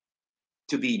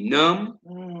 to be numb.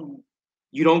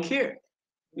 You don't care.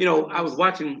 You know, I was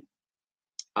watching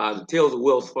the Tales of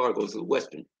Wells Fargo's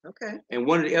Western. Okay. And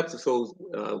one of the episodes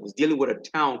was dealing with a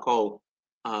town called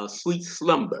Sweet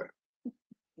Slumber.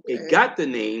 It got the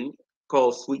name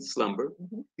called Sweet Slumber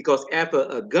because after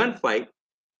a gunfight,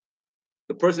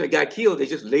 the person that got killed, they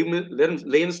just let him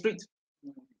lay in the streets.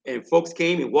 And folks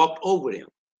came and walked over them.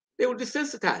 They were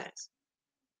desensitized.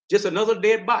 Just another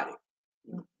dead body.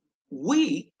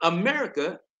 We,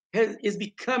 America, is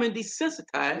becoming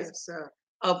desensitized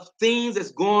of things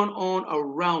that's going on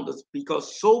around us,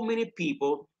 because so many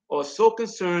people are so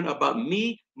concerned about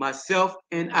me, myself,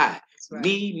 and I.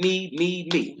 Me.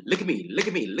 Look at me, look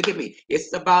at me, look at me.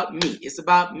 It's about me. It's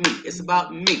about me. It's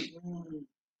about me.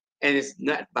 And it's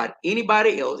not about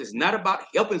anybody else. It's not about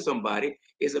helping somebody.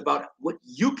 It's about what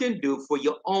you can do for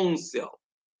your own self.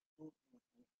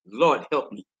 Lord,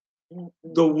 help me.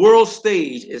 The world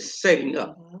stage is setting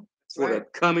up for the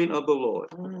coming of the Lord.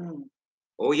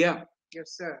 Oh, yeah.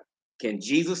 Yes, sir. Can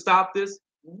Jesus stop this?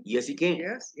 Yes, he can.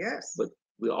 Yes, yes. But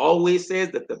we always says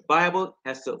that the Bible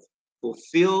has to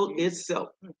fulfill itself.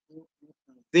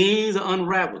 Things are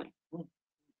unraveling.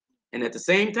 And at the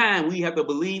same time, we have to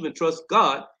believe and trust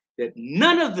God that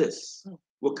none of this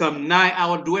will come nigh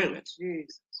our dwellings.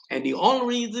 And the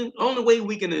only way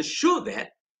we can ensure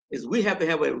that is we have to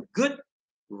have a good,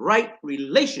 right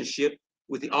relationship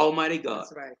with the Almighty God.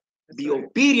 That's right. Be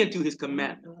obedient to his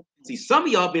commandment. See, some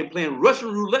of y'all been playing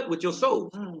Russian roulette with your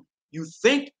souls. You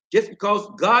think just because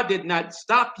God did not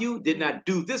stop you, did not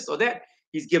do this or that,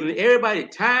 he's given everybody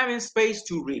time and space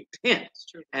to repent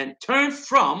and turn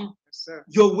from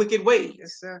your wicked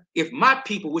ways. If my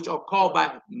people, which are called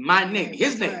by my name,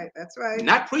 his name, that's right.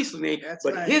 Not priest's name,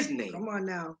 but his name, come on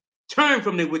now, turn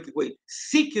from their wicked way,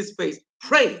 seek his face,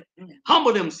 pray,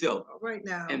 humble themselves. Right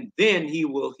now. And then he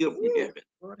will hear from heaven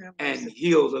and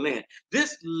heal the land.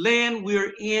 This land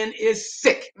we're in is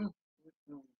sick.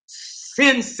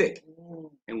 Sin sick.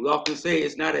 And we often say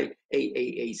it's not a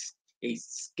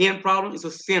skin problem, it's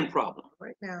a sin problem.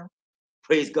 Right now.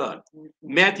 Praise God.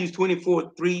 Matthew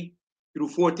 24, 3 through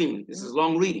 14. This is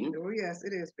long reading. Oh, yes,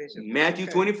 it is, Bishop. Matthew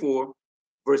 24,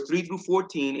 verse 3 through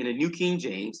 14 in the New King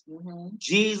James.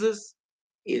 Jesus,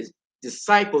 his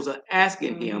disciples are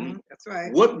asking him, that's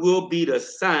right, what will be the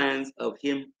signs of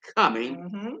him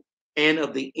coming and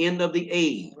of the end of the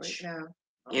age,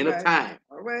 end of time.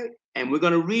 All right. And we're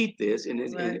going to read this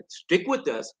and stick with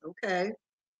us. Okay.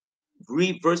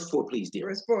 Read verse 4, please, dear.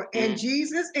 Verse 4. And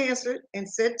Jesus answered and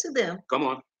said to them, come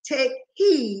on. Take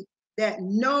heed that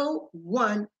no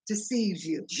one deceives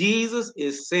you. Jesus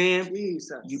is saying,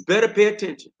 you better pay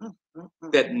attention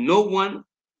that no one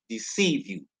deceive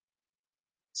you.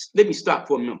 Let me stop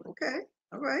for a minute. Okay.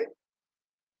 All right.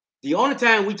 The only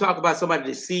time we talk about somebody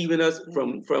deceiving us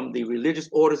from the religious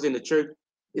orders in the church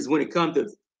is when it comes to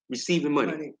receiving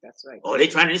money. That's right. Oh, they're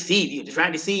trying to deceive you. They're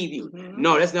trying to deceive you.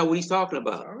 No, that's not what he's talking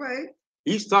about. All right.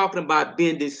 He's talking about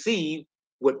being deceived.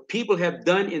 What people have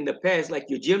done in the past, like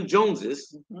your Jim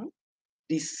Joneses,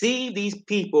 deceive these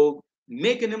people,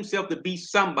 making themselves to be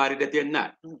somebody that they're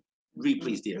not. Read,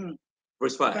 please, dear.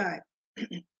 Verse 5.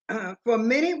 For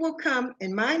many will come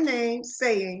in my name,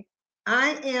 saying,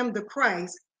 I am the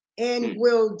Christ, and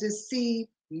will deceive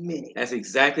many. That's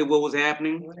exactly what was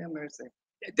happening. Lord have mercy.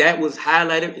 That was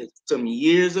highlighted some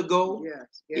years ago.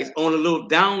 Yes. It's on a little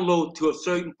download to a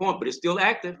certain point, but it's still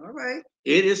active. All right.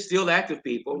 It is still active,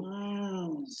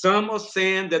 people. Some are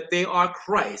saying that they are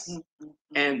Christ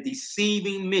and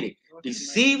deceiving many,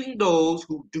 deceiving those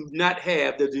who do not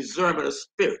have the discernment of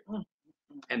spirit.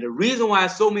 And the reason why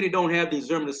so many don't have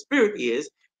discernment of spirit is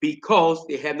because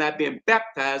they have not been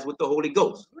baptized with the Holy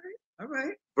Ghost. All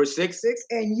right. Verse 6.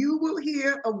 And you will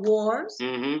hear of wars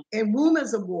and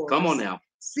rumors of wars. Come on now.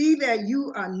 See that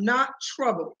you are not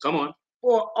troubled. Come on.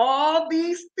 For all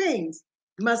these things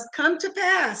must come to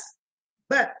pass,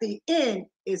 but the end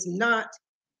is not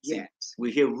yet.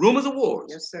 We hear rumors of wars.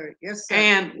 Yes, sir. Yes, sir.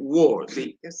 And wars.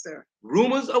 See? Yes, sir.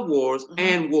 Rumors of wars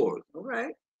and wars. All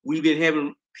right. We've been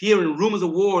hearing rumors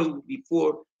of wars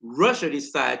before Russia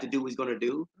decided to do what it's going to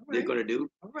do. They're going to do.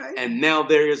 All right. And now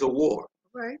there is a war.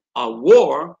 Right. A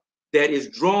war that is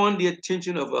drawing the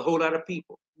attention of a whole lot of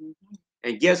people.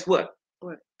 And guess what?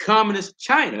 Communist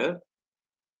China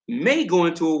may go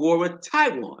into a war with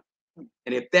Taiwan.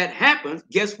 And if that happens,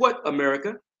 guess what,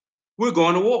 America? We're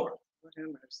going to war.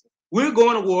 We're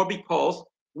going to war because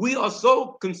we are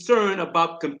so concerned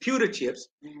about computer chips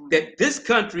that this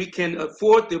country can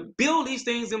afford to build these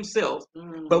things themselves,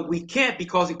 but we can't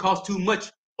because it costs too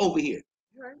much over here.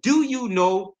 Do you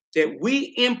know that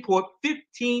we import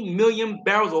 15 million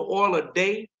barrels of oil a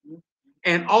day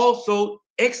and also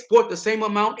export the same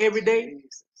amount every day?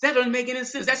 That doesn't make any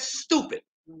sense. That's stupid.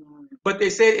 But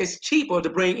they say it's cheaper to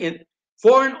bring in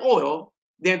foreign oil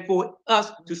than for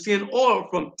us to send oil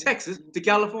from Texas to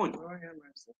California.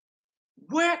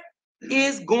 What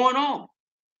is going on?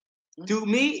 To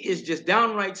me, it's just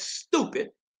downright stupid.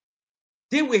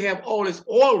 Then we have all this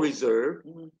oil reserve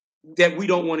that we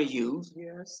don't want to use.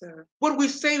 Yes, sir. What are we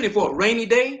saving it for? A rainy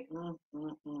day?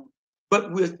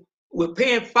 But we're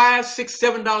paying $5,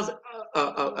 $6, $7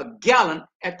 a gallon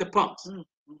at the pumps.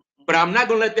 But I'm not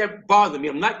going to let that bother me.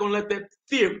 I'm not going to let that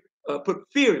fear put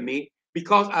fear in me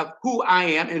because of who I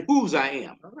am and whose I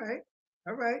am. All right.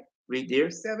 All right. Read there.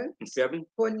 7. 7.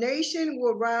 For nation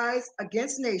will rise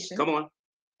against nation. Come on.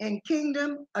 And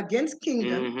kingdom against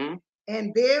kingdom.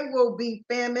 And there will be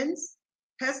famines,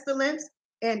 pestilence,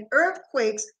 and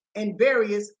earthquakes in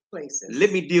various places.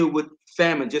 Let me deal with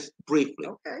famine just briefly.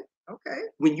 Okay. Okay.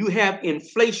 When you have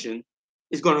inflation,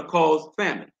 it's going to cause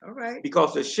famine. All right.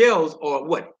 Because the shells are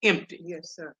what? Empty.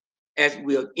 Yes, sir. As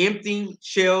we're emptying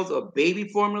shells of baby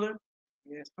formula,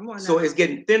 yes, come on. So now. It's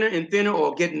getting thinner and thinner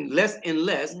or getting less and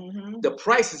less. The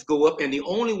prices go up, and the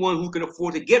only one who can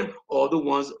afford to get them are the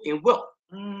ones in wealth.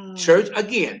 Church,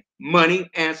 again, money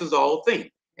answers all things.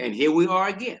 And here we are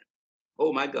again.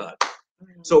 Oh, my God.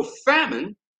 So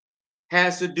famine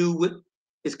has to do with,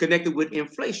 it's connected with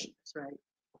inflation. That's right.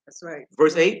 That's right.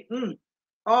 Verse 8.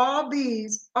 All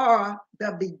these are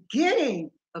the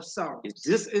beginning of sorrow.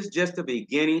 This is just the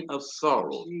beginning of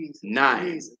sorrow. 9.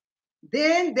 Jesus.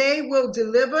 Then they will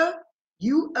deliver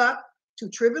you up to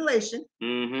tribulation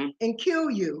and kill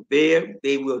you. They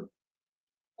will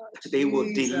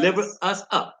deliver us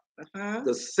up.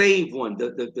 The saved one,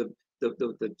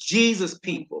 the Jesus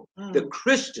people, the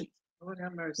Christians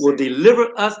will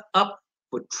deliver us up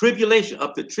for tribulation,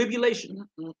 up to tribulation.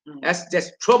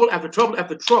 That's trouble after trouble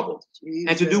after trouble. Jesus.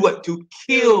 And to do what? To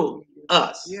kill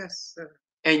us. Yes, sir.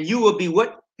 And you will be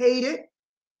what? Hated.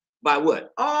 By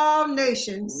what? All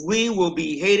nations. We will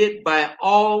be hated by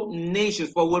all nations.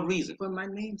 For what reason? For my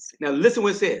name's sake. Now listen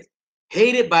what it says.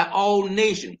 Hated by all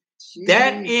nations. Jesus,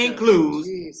 that includes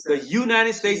the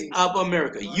United States of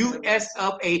America. US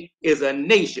of A is a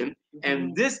nation,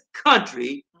 and this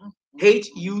country hates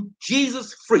you,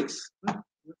 Jesus freaks.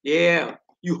 Yeah,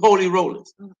 you holy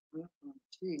rollers.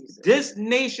 This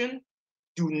nation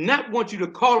do not want you to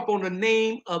call upon the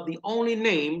name of the only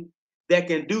name that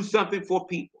can do something for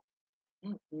people.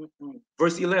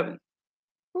 Verse 11.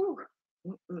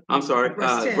 I'm sorry,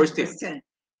 verse 10.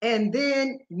 And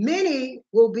then many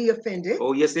will be offended.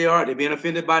 Oh, yes, they are. They're being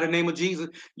offended by the name of Jesus.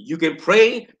 You can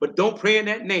pray, but don't pray in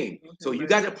that name. Okay, so you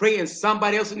got to pray in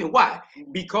somebody else's name. Why?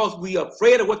 Because we are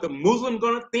afraid of what the Muslim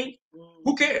going to think.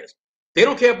 Who cares? They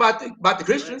don't care about the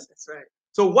Christians. That's right.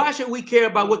 So why should we care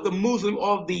about what the Muslim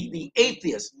or the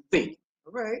atheist think?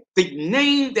 Right. The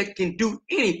name that can do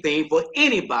anything for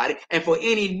anybody and for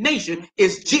any nation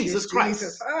is Jesus Christ.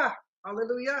 Jesus. Ah,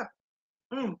 hallelujah.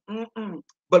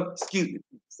 But excuse me.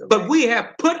 But we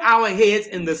have put our heads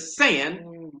in the sand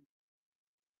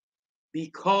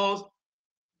because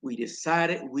we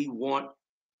decided we want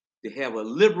to have a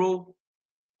liberal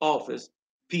office,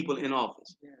 people in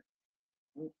office.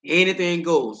 Anything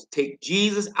goes. Take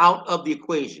Jesus out of the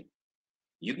equation.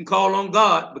 You can call on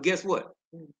God, but guess what?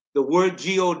 The word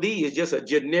God is just a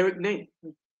generic name.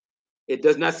 It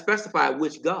does not specify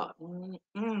which God.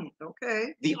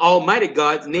 Okay. The Almighty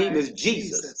God's name is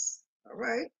Jesus. All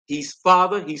right. He's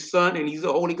Father, He's Son, and He's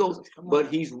the Holy Ghost. But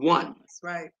He's one. That's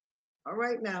right. All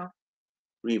right now.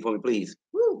 Read for me, please.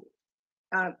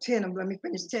 10, let me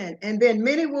finish 10. And then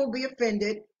many will be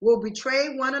offended, will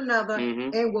betray one another,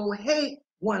 and will hate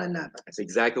one another. That's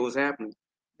exactly what's happening.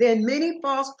 Then many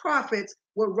false prophets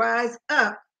will rise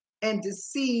up and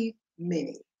deceive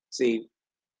many. See,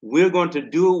 we're going to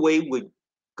do away with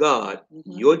God,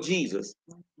 your Jesus,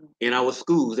 in our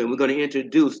schools, and we're going to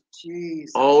introduce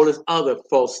all this other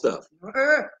false stuff.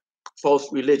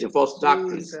 False religion, false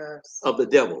doctrines of the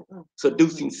devil,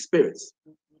 seducing spirits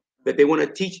that they want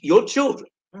to teach your children.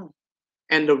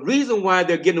 And the reason why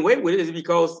they're getting away with it is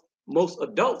because most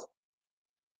adults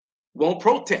won't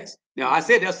protest. Now, I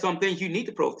said there's some things you need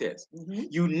to protest.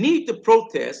 You need to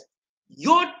protest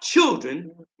your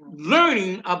children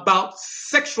learning about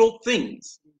sexual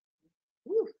things.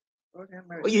 You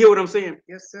hear what I'm saying?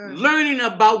 Yes, sir. Learning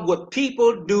about what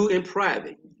people do in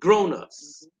private,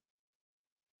 grown-ups.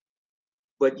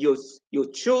 But your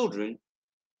children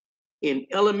in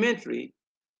elementary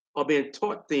are being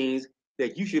taught things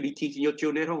that you should be teaching your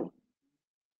children at home.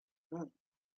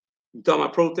 You talking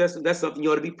about protesting? That's something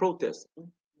you ought to be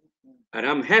protesting. And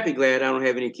I'm glad I don't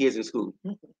have any kids in school,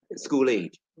 school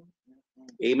age.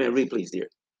 Amen. Read, please, dear.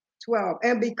 12.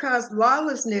 And because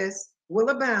lawlessness will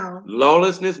abound.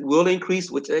 Lawlessness will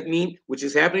increase, which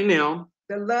is happening now.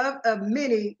 The love of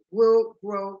many will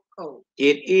grow cold.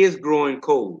 It is growing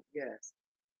cold. Yes.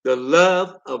 The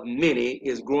love of many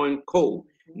is growing cold.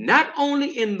 Not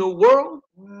only in the world,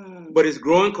 but it's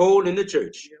growing cold in the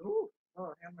church. Oh,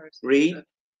 have mercy. Read.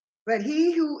 But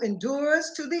he who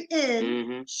endures to the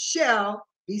end shall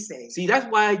be saved. See, that's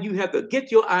why you have to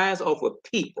get your eyes off of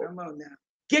people. Come on now.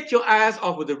 Get your eyes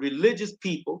off of the religious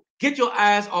people. Get your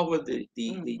eyes off of the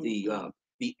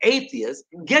atheists.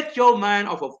 Get your mind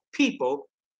off of people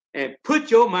and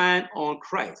put your mind on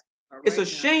Christ. Right, it's a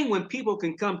shame when people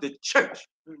can come to church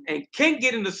and can't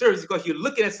get in the service because you're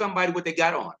looking at somebody what they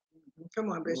got on.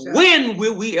 Come on, Bishop. When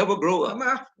will we ever grow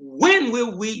up? When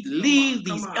will we leave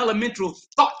these elemental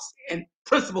thoughts and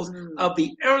principles of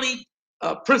the early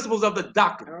principles of the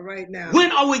doctrine? All right now.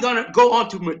 When are we going to go on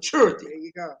to maturity? There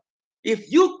you go.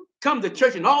 If you come to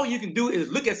church and all you can do is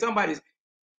look at somebody's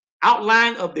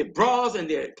outline of their bras and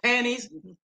their panties,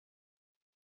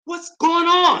 what's going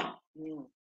on?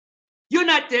 You're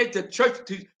not there to church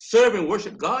to serve and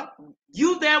worship God.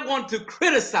 You there want to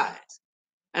criticize.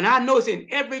 And I know it's in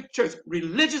every church,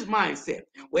 religious mindset.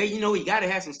 Well, you got to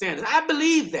have some standards. I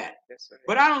believe that. Right.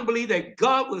 But I don't believe that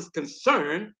God was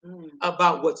concerned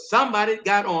about what somebody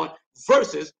got on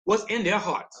versus what's in their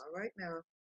hearts. All right now.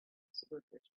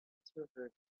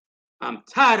 I'm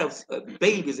tired of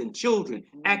babies and children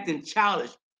acting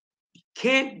childish.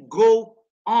 Can't go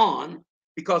on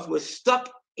because we're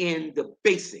stuck in the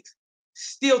basics.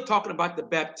 Still talking about the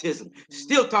baptism,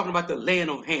 still talking about the laying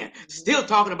of hands, still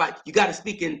talking about you got to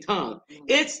speak in tongues.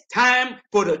 It's time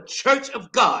for the church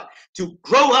of God to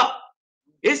grow up.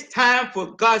 It's time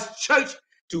for God's church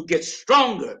to get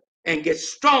stronger and get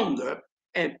stronger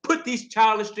and put these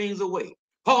childish things away.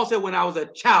 Paul said, when I was a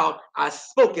child, I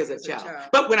spoke as a child.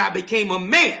 But when I became a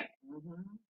man,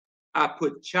 I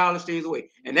put childish things away.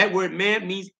 And that word man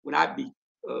means when I be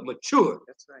mature.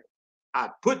 That's right. I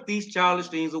put these childish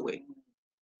things away.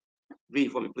 Read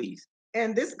it for me, please.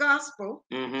 And this gospel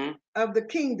of the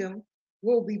kingdom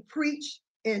will be preached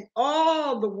in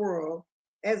all the world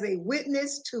as a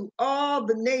witness to all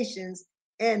the nations,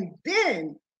 and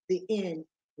then the end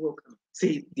will come.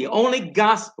 See, the only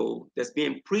gospel that's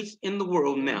being preached in the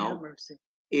world now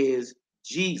is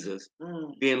Jesus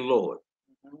being Lord.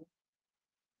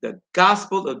 The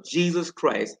gospel of Jesus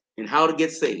Christ and how to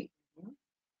get saved.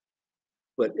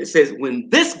 But it says, when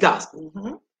this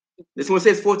gospel, this one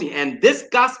says 14, and this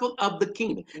gospel of the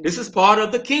kingdom, this is part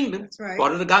of the kingdom,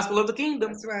 part of the gospel of the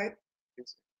kingdom. That's right.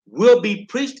 Will be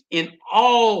preached in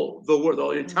all the world,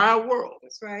 the entire world.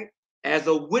 That's right. As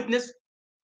a witness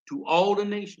to all the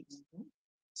nations.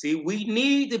 See, we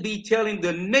need to be telling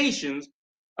the nations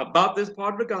about this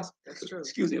part of the gospel. That's true.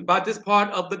 Excuse me, about this part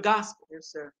of the gospel.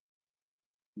 Yes, sir.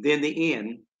 Then the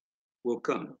end will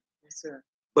come. Yes, sir.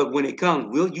 But when it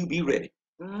comes, will you be ready?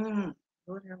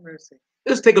 Lord have mercy.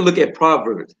 Let's take a look at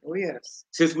Proverbs. Oh, yes.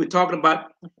 Since we're talking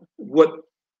about what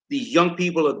these young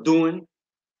people are doing,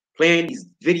 playing these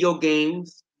video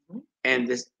games, and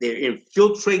they're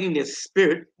infiltrating their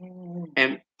spirit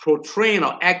and portraying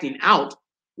or acting out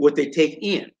what they take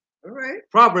in. All right.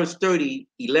 Proverbs 30,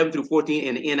 11 through 14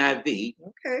 in the NIV.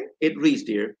 Okay. It reads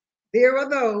there. There are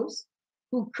those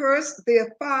who curse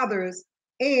their fathers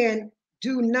and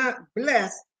do not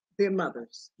bless their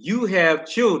mothers. You have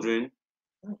children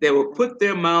that will put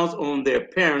their mouths on their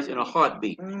parents in a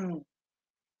heartbeat.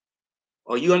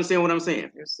 Or you understand what I'm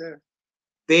saying? Yes, sir.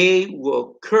 They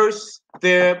will curse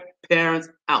their parents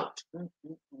out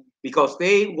because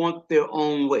they want their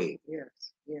own way. Yes,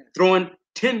 yes. Throwing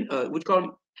what you call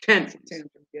them? Tantrums.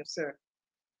 Yes, sir.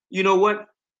 You know what?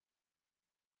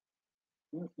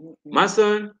 My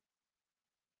son,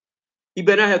 he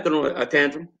better not have thrown a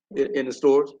tantrum in the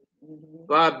stores.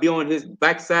 So I'll be on his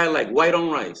backside like white on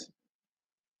rice.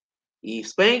 You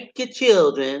spank your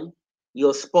children,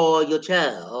 you'll spoil your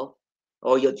child,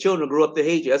 or your children grow up to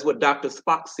hate you. That's what Dr.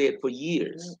 Spock said for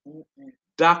years.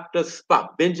 Dr.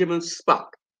 Spock, Benjamin Spock,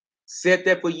 said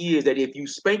that for years, that if you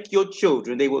spank your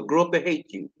children, they will grow up to hate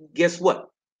you. Guess what?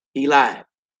 He lied.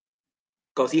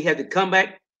 Because he had to come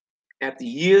back after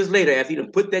years later, after he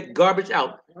done put that garbage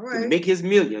out to make his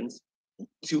millions,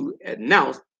 to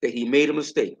announce that he made a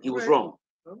mistake. He was wrong.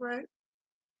 All right.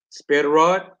 Spare the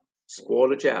rod, spoil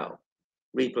the child.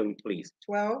 Read, please.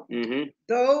 12.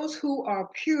 Those who are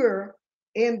pure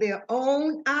in their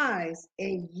own eyes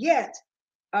and yet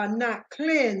are not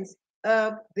cleansed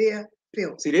of their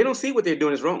filth. See, they don't see what they're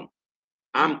doing is wrong.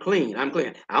 I'm clean. I'm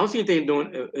clean. I don't see anything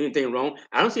doing anything wrong.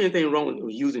 I don't see anything wrong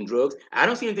with using drugs. I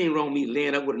don't see anything wrong with me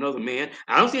laying up with another man.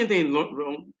 I don't see anything wrong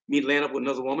with me laying up with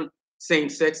another woman, same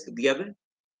sex together.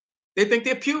 They think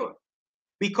they're pure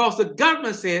because the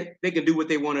government said they can do what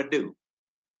they want to do.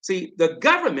 See, the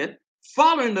government,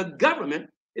 following the government,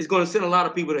 is going to send a lot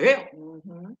of people to hell.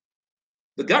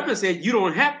 The government said you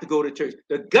don't have to go to church.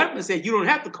 The government said you don't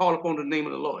have to call upon the name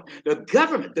of the Lord. The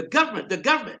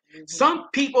government. Some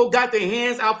people got their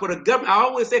hands out for the government. I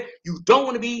always say you don't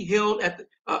want to be held at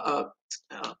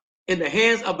in the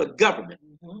hands of the government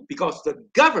because the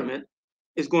government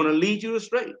is going to lead you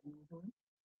astray.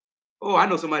 Oh, I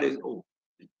know somebody. Oh,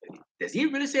 does he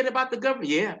really say it about the government?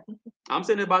 Yeah, I'm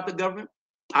saying it about the government.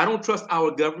 I don't trust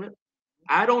our government.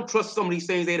 I don't trust some of these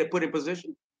things they put in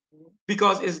position.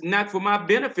 Because it's not for my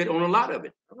benefit on a lot of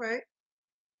it. All right.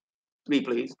 Read,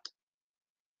 please.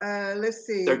 Let's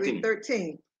see.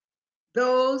 13.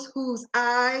 Those whose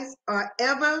eyes are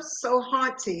ever so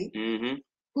haughty,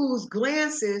 whose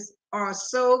glances are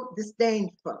so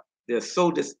disdainful. They're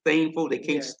so disdainful, they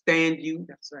can't stand you.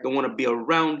 That's right. Don't want to be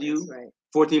around you. That's right.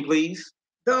 14, please.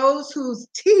 Those whose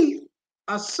teeth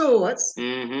are swords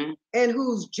and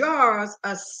whose jaws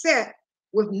are set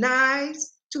with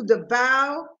knives to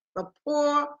devour the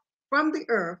poor from the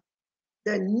earth,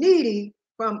 the needy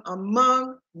from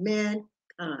among mankind.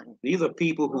 These are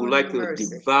people who like to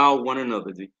devour one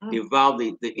another, devour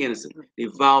the innocent,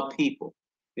 devour people.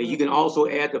 And you can also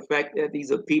add the fact that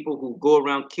these are people who go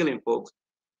around killing folks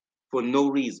for no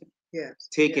reason.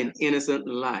 Taking innocent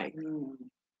life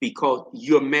because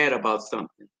you're mad about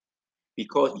something,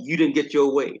 because you didn't get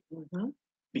your way,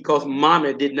 because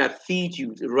mama did not feed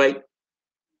you the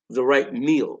right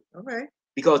meal. All right.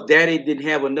 Because daddy didn't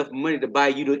have enough money to buy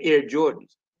you the Air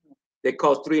Jordans that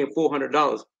cost $300 and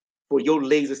 $400 for your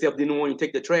lazy self didn't want you to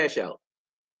take the trash out.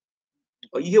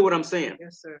 Oh, you hear what I'm saying?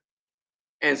 Yes, sir.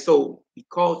 And so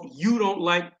because you don't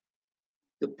like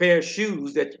the pair of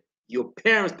shoes that your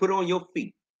parents put on your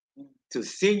feet to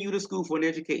send you to school for an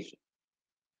education.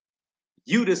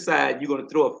 You decide you're going to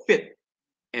throw a fit,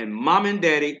 and mom and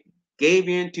daddy gave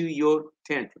in to your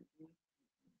tantrum,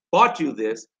 bought you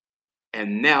this,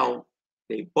 and now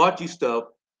they bought you stuff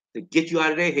to get you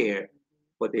out of their hair,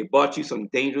 but they bought you some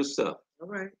dangerous stuff. All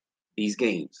right. These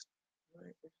games. All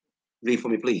right. Read for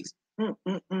me, please.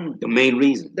 The main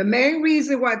reason. The main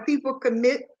reason why people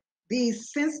commit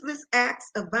these senseless acts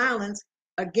of violence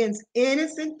against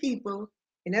innocent people,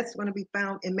 and that's going to be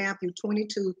found in Matthew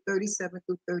 22, 37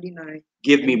 through 39.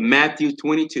 Give me Matthew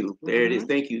 22. There it is.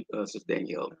 Thank you, Sister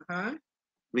Danielle.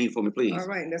 Read for me, please. All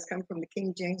right, that's coming from the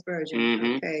King James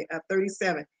Version. Okay,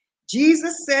 37.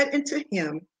 Jesus said unto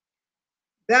him,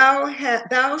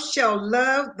 Thou shalt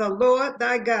love the Lord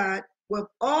thy God with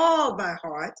all thy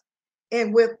heart,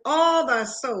 and with all thy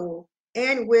soul,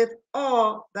 and with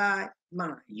all thy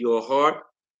mind. Your heart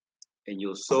and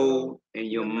your soul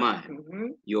and your mind.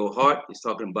 Your heart is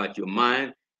talking about your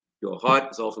mind. Your heart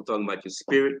is also talking about your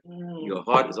spirit. Your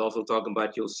heart is also talking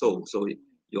about your soul. So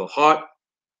your heart,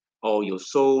 all your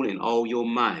soul, and all your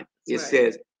mind. It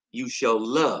says, you shall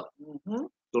love the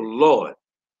Lord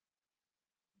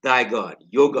thy God,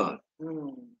 your God.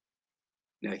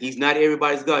 Now, he's not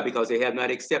everybody's God because they have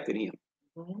not accepted him.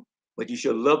 But you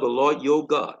shall love the Lord your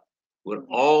God with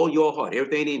all your heart,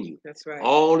 everything in you. That's right.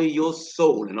 All of your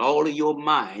soul and all of your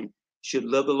mind should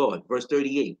love the Lord. Verse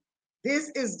 38. This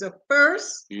is the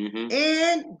first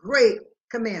and great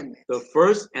commandment. The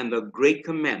first and the great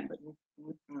commandment.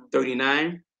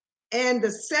 39. And the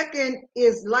second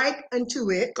is like unto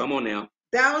it. Come on now.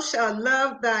 Thou shalt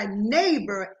love thy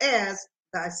neighbor as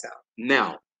thyself.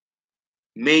 Now,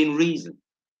 main reason.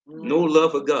 No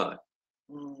love for God.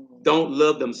 Don't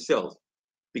love themselves.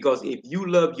 Because if you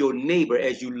love your neighbor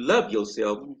as you love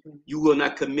yourself, you will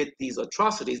not commit these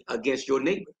atrocities against your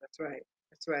neighbor. That's right.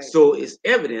 That's right. So it's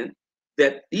evident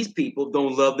that these people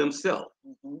don't love themselves.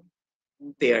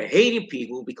 They are hating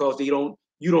people because you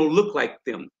don't look like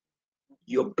them.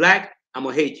 You're black, I'm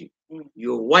gonna hate you.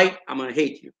 You're white, I'm gonna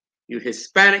hate you. You're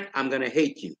Hispanic, I'm gonna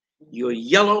hate you. You're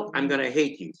yellow, I'm gonna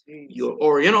hate you. You're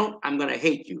Oriental, I'm gonna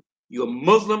hate you. You're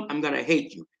Muslim, I'm gonna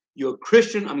hate you. You're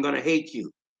Christian, I'm gonna hate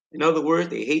you. In other words,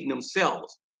 they hate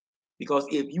themselves. Because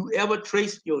if you ever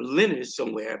trace your lineage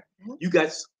somewhere, you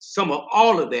got some of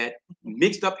all of that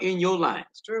mixed up in your line.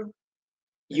 It's true.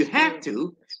 You have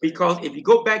to, because if you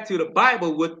go back to the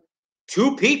Bible with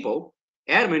two people,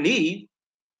 Adam and Eve,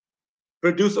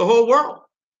 produce a whole world.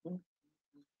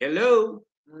 Hello.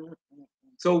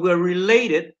 So we're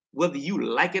related whether you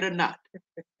like it or not.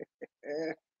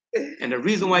 And the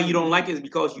reason why you don't like it is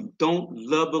because you don't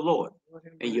love the Lord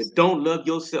and you don't love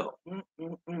yourself.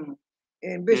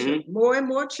 And Bishop, more and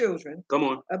more children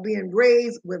are being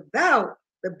raised without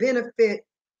the benefit,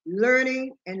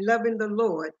 learning and loving the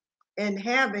Lord and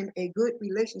having a good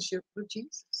relationship with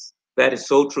Jesus. That is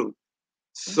so true.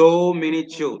 So many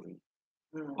children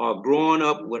are growing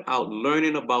up without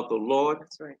learning about the Lord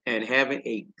and having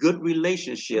a good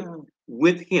relationship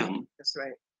with him. That's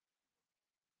right.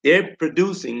 They're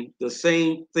producing the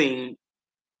same thing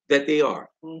that they are,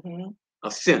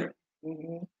 a sinner.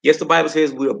 Yes, the Bible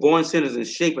says we are born sinners and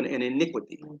shapen in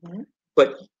iniquity.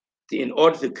 But in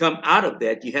order to come out of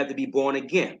that, you have to be born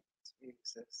again.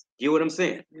 Jesus. You know what I'm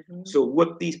saying? So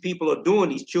what these people are doing,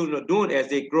 these children are doing as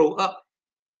they grow up,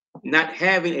 not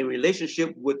having a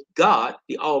relationship with God,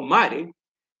 the Almighty,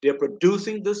 they're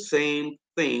producing the same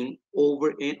thing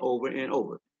over and over and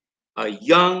over. A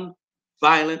young,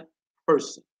 violent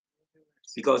person.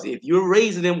 Because if you're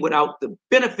raising them without the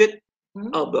benefit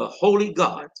of the holy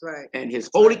God and his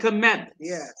holy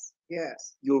commandments,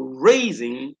 you're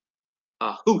raising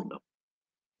a hoodlum.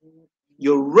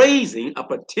 You're raising a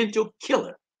potential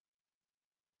killer.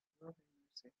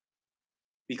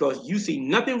 Because you see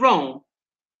nothing wrong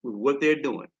with what they're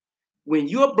doing. When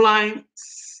you're blind,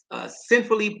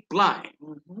 sinfully blind,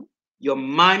 your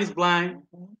mind is blind,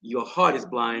 your heart is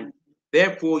blind,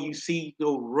 therefore you see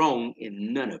no wrong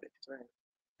in none of it.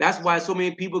 That's why so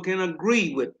many people can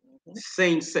agree with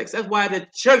same sex. That's why the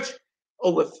church,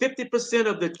 over 50%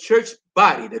 of the church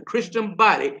body, the Christian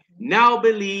body, now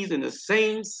believes in the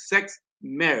same sex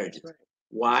marriages.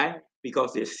 Why?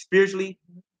 Because they're spiritually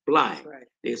blind.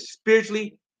 They're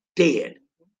spiritually dead.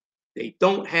 They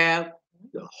don't have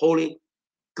the Holy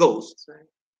Ghost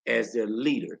as their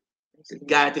leader to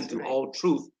guide them to all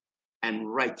truth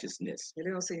and righteousness. And they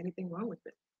don't see anything wrong with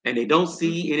it. And they don't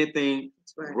see anything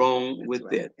wrong with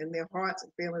it. In their hearts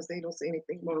and feelings, they don't see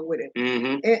anything wrong with it.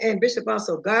 And Bishop,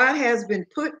 also, God has been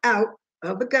put out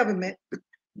of the government.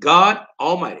 God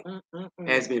Almighty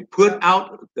has been put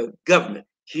out of the government.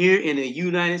 here in the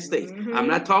United States. I'm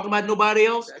not talking about nobody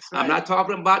else. I'm not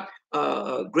talking about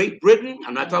Great Britain.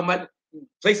 I'm not talking about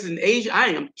places in Asia. I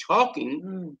am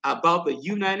talking about the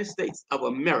United States of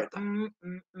America.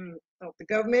 Of the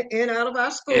government and out of our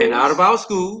schools. And out of our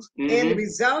schools. And the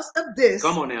results of this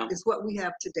Come on now. is what we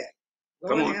have today.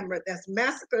 Come on. Hammer, that's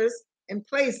massacres in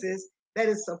places that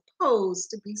is supposed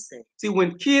to be safe. See,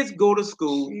 when kids go to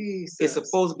school, it's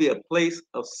supposed to be a place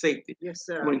of safety. Yes,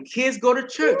 sir. When kids go to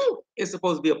church, it's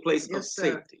supposed to be a place of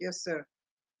safety. Yes, sir.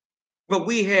 But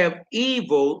we have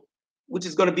evil, which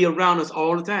is going to be around us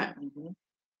all the time.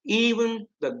 Even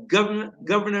the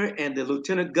governor and the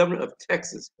lieutenant governor of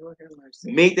Texas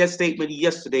made that statement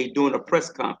yesterday during a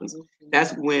press conference.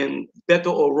 That's when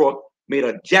Beto O'Rourke made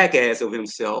a jackass of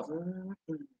himself,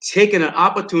 taking an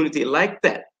opportunity like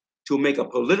that to make a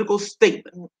political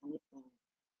statement.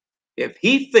 If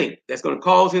he thinks that's going to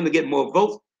cause him to get more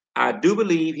votes, I do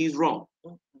believe he's wrong.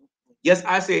 Yes,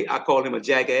 I call him a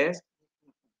jackass,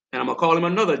 and I'm going to call him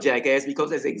another jackass because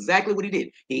that's exactly what he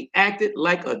did. He acted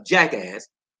like a jackass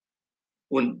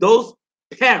when those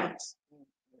parents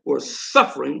were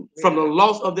suffering from the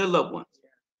loss of their loved ones.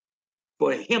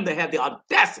 For him to have the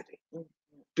audacity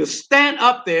to stand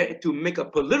up there to make a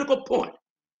political point,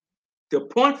 to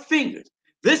point fingers.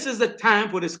 This is the time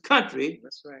for this country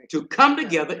to come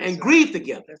together and grieve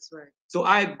together. That's right. So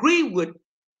I agree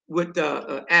with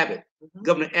Abbott,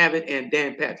 Governor Abbott and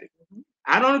Dan Patrick.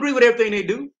 I don't agree with everything they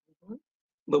do,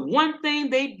 but one thing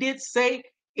they did say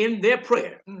in their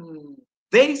prayer,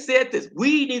 they said this: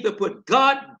 we need to put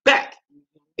God back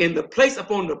in the place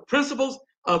upon the principles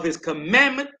of his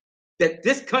commandment that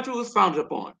this country was founded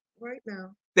upon. Right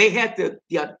now. They had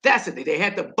the audacity, they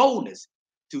had the boldness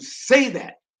to say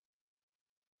that,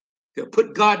 to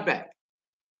put God back.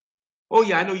 Oh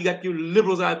yeah, I know you got you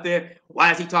liberals out there.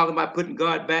 Why is he talking about putting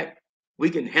God back? We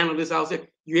can handle this out there.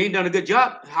 You ain't done a good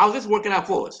job. How's this working out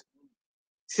for us?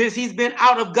 Since he's been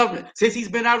out of government, since he's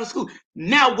been out of school,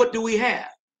 now what do we have?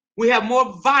 We have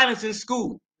more violence in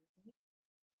school.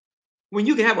 When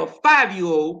you can have a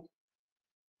 5-year-old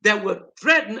that would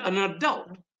threaten an adult.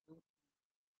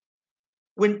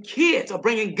 When kids are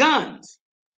bringing guns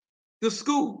to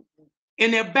school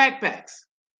in their backpacks.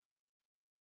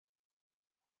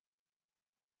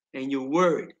 And you're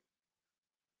worried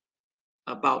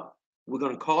about, we're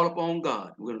going to call upon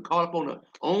God. We're going to call upon the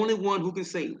only one who can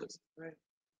save us. Right.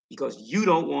 Because you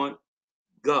don't want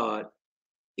God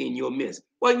in your midst.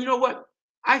 Well, you know what?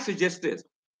 I suggest this.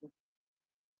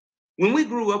 When we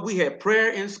grew up, we had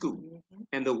prayer in school.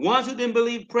 And the ones who didn't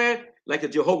believe prayer, like the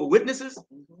Jehovah's Witnesses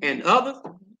and others,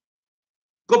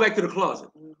 go back to the closet.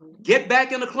 Get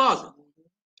back in the closet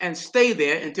and stay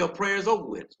there until prayer is over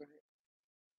with.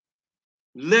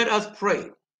 Let us pray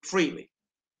freely.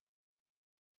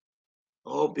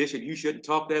 Oh, Bishop, you shouldn't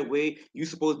talk that way. You're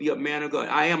supposed to be a man of God.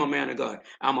 I am a man of God.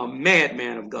 I'm a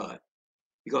madman of God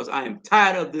because I am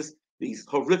tired of these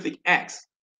horrific acts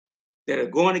that are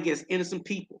going against innocent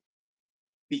people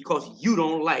because you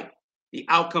don't like the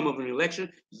outcome of an election.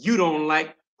 You don't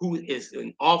like who is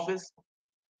in office.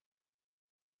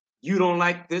 You don't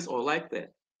like this or like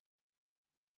that.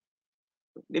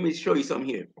 Let me show you something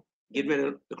here. Get ready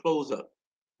to close up.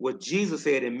 What Jesus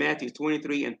said in Matthew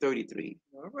 23 and 33.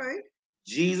 All right.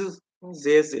 Jesus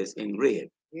says this in red.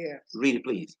 Yes. Read it,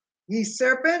 please. Ye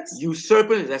serpents. You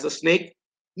serpents, that's a snake.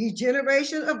 Ye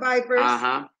generation of vipers.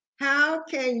 How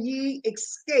can ye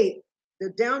escape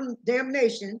the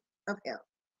damnation of hell?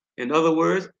 In other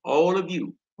words, all of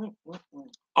you,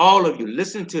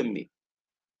 listen to me.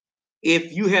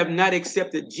 If you have not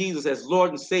accepted Jesus as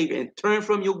Lord and Savior and turned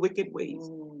from your wicked ways,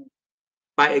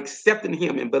 by accepting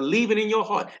him and believing in your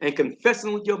heart and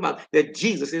confessing with your mouth that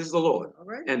Jesus is the Lord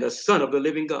and the Son of the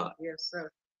living God. Yes, sir.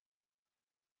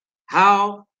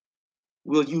 How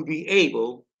will you be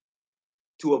able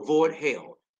to avoid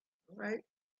hell? All right.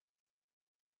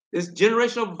 This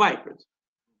generation of vipers,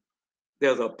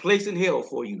 there's a place in hell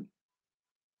for you.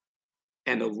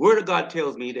 And the word of God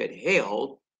tells me that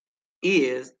hell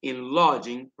is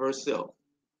enlarging herself,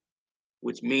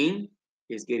 which means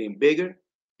it's getting bigger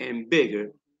and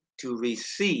bigger to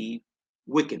receive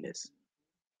wickedness.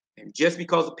 And just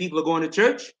because the people are going to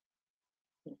church,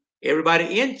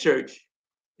 everybody in church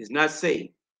is not saved.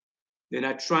 They're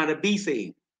not trying to be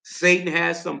saved. Satan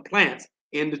has some plants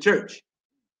in the church.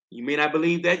 You may not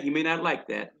believe that, you may not like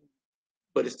that,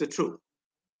 but it's the truth.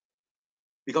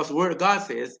 Because the word of God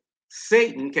says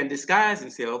Satan can disguise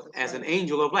himself as an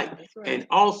angel of light and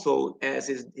also as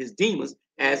his demons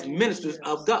as ministers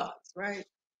of God. Right.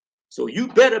 So you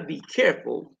better be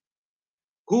careful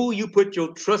who you put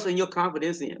your trust and your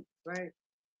confidence in. Right.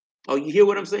 Oh, you hear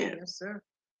what I'm saying? Yes, sir.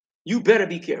 You better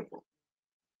be careful.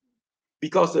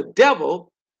 Because the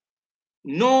devil,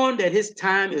 knowing that his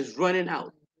time is running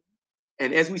out,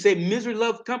 and as we say, misery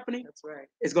loves company. That's right.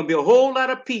 It's going to be a whole lot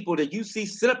of people that you see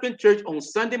sit up in church on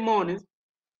Sunday mornings,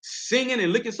 singing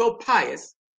and looking so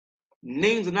pious.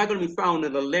 Names are not going to be found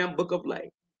in the Lamb Book of Life.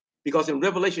 Because in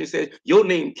Revelation, it says your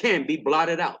name can be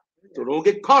blotted out. So don't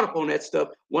get caught up on that stuff.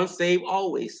 Once saved,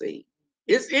 always saved.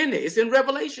 It's in there. It's in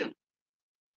Revelation.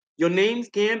 Your names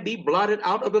can be blotted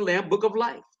out of the Lamb Book of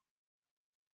Life.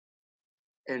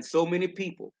 And so many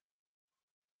people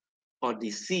are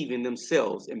deceiving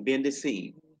themselves and being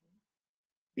deceived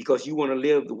because you want to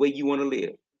live the way you want to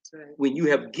live. Right. When you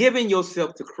have given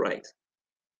yourself to Christ,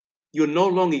 you're no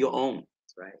longer your own.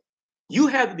 That's right. You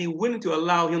have to be willing to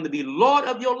allow him to be Lord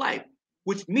of your life,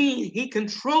 which means he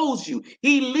controls you,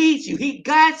 he leads you, he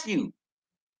guides you.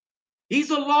 He's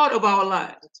the Lord of our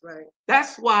lives. That's right.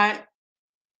 That's why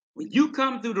when you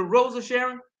come through the Rose of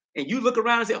Sharon and you look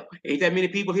around and say, oh, ain't that many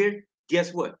people here?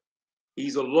 Guess what?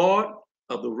 He's a Lord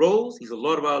of the Rose. He's a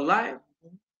Lord of our life.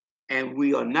 And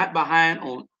we are not behind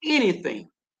on anything.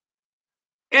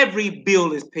 Every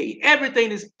bill is paid.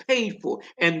 Everything is paid for.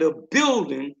 And the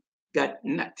building got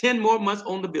 10 more months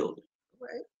on the building.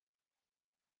 Right.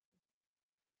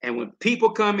 And when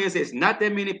people come in and say it's not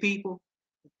that many people,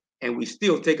 and we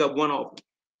still take up one offering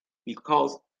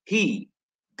because he,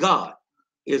 God,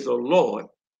 is the Lord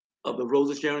of the Rose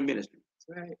of Sharon ministry.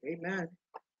 That's right. Amen.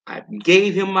 I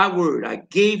gave him my word. I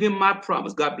gave him my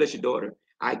promise. God bless your daughter.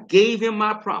 I gave him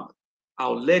my promise.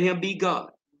 I'll let him be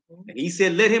God. And he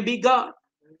said, let him be God.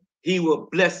 He will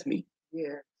bless me.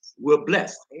 Yes. We're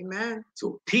blessed. Amen.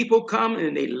 So people come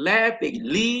and they laugh, they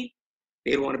leave.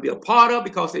 They don't want to be a part of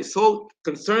because they're so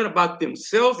concerned about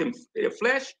themselves and their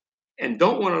flesh and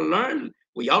don't want to learn.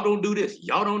 Well, y'all don't do this.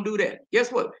 Y'all don't do that.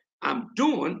 Guess what? I'm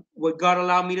doing what God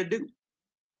allowed me to do.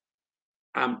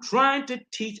 I'm trying to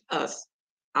teach us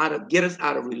how to get us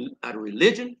out of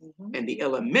religion and the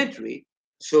elementary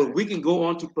so we can go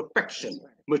on to perfection,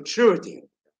 maturity.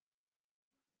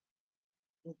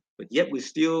 But yet we're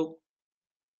still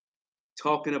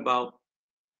talking about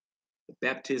the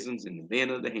baptisms and the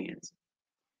laying of the hands.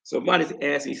 Somebody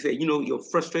asked me, said, you know, your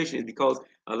frustration is because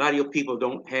a lot of your people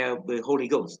don't have the Holy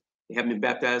Ghost. They haven't been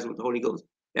baptized with the Holy Ghost.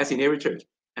 That's in every church,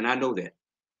 and I know that.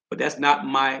 But that's not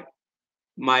my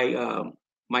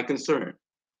concern,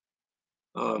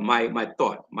 my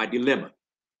thought, my dilemma.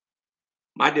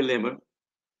 My dilemma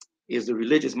is the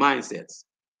religious mindsets.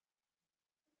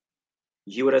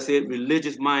 You hear what I said?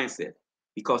 Religious mindset,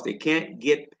 because they can't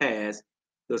get past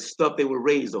the stuff they were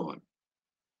raised on.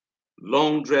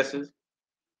 Long dresses,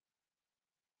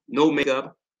 no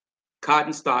makeup,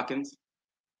 cotton stockings,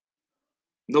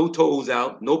 no toes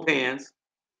out, no pants.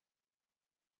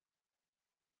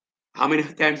 How many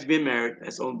times you been married?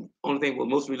 That's the only thing what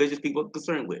most religious people are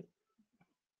concerned with.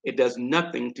 It does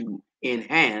nothing to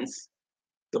enhance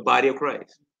the body of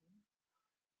Christ.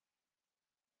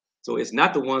 So it's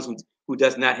not the ones who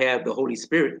does not have the Holy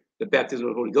Spirit, the baptism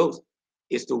of the Holy Ghost.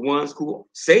 It's the ones who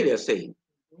say they're saved.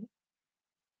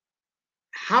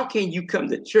 How can you come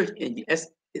to church and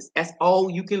that's all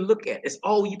you can look at? It's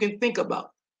all you can think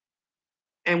about.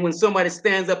 And when somebody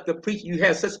stands up to preach, you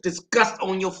have such disgust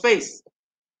on your face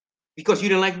because you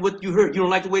didn't like what you heard. You don't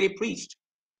like the way they preached.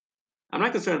 I'm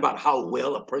not concerned about how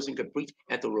well a person could preach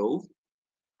at the Rose.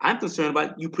 I'm concerned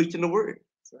about you preaching the word,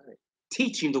 Right.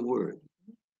 teaching the word.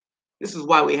 This is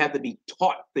why we have to be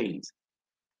taught things.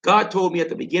 God told me at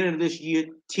the beginning of this year,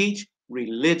 teach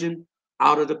religion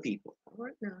out of the people.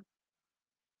 Right now.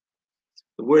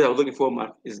 The word I was looking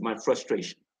for is my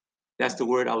frustration. That's the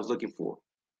word I was looking for.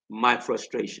 My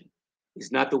frustration.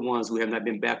 It's not the ones who have not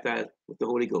been baptized with the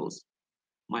Holy Ghost.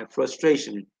 My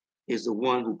frustration is the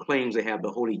one who claims to have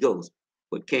the Holy Ghost,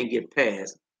 but can't get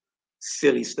past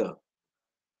silly stuff.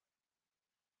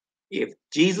 If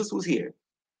Jesus was here,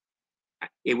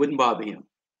 it wouldn't bother him.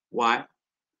 Why?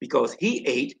 Because he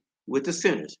ate with the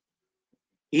sinners.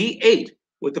 He ate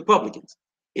with the publicans.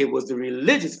 It was the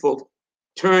religious folks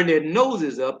turned their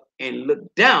noses up and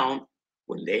looked down.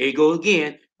 Well, there you go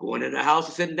again, going to the house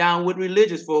and sitting down with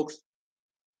religious folks.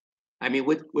 I mean,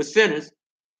 with sinners.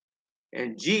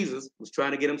 And Jesus was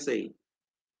trying to get them saved.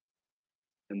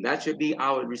 And that should be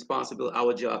our responsibility,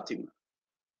 our job too.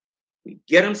 We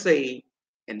get them saved,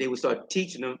 and they will start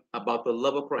teaching them about the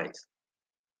love of Christ.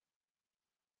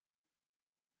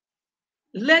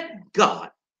 Let God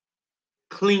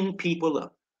clean people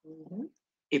up.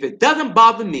 If it doesn't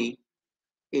bother me,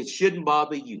 it shouldn't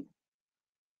bother you.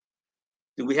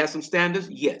 Do we have some standards?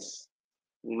 Yes.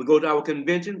 When we go to our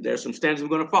convention, there's some standards we're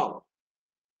going to follow.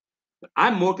 But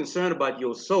I'm more concerned about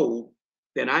your soul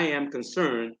than I am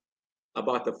concerned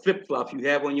about the flip-flops you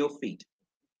have on your feet.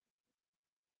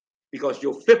 because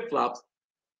your flip-flops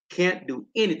can't do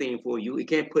anything for you. It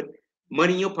can't put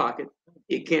money in your pocket.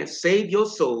 It can't save your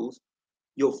souls.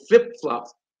 Your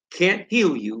flip-flops can't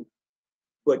heal you,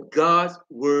 but God's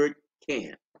word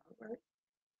can.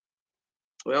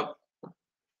 Well,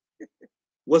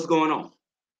 what's going on?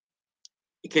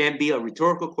 It can be a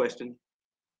rhetorical question,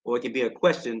 or it can be a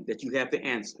question that you have to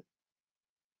answer.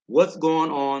 What's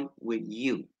going on with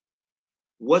you?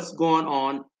 What's going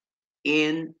on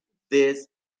in this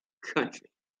country?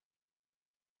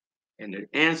 And the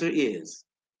answer is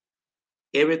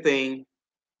everything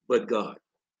but God.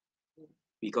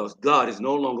 Because God is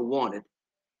no longer wanted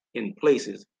in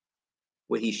places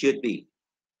where he should be.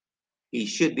 He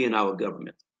should be in our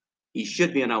government. He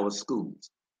should be in our schools.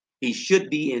 He should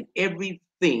be in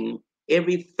everything,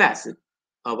 every facet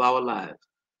of our lives.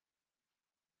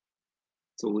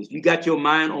 So if you got your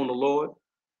mind on the Lord,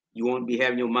 you won't be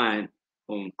having your mind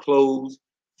on clothes,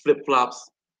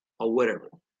 flip-flops, or whatever.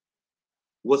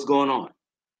 What's going on?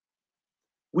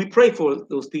 We pray for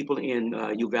those people in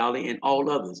Uvalde and all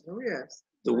others. Oh, yes.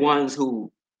 The ones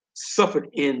who suffered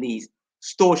in the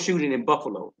store shooting in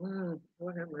Buffalo.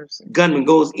 Lord have mercy. Gunman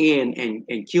goes in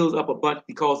and kills up a bunch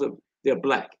because of they're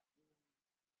black.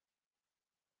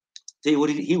 Tell you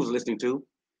what he was listening to?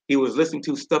 He was listening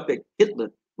to stuff that Hitler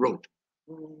wrote.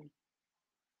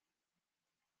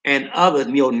 And other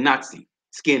neo-Nazi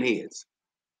skinheads.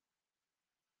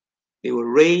 They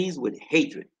were raised with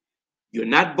hatred. You're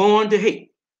not born to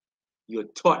hate. You're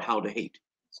taught how to hate.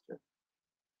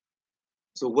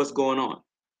 So what's going on?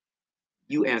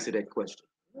 You answer that question.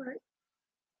 All right.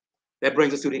 That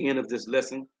brings us to the end of this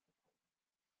lesson.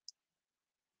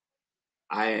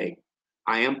 I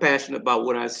am passionate about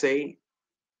what I say,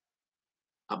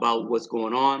 about what's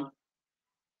going on.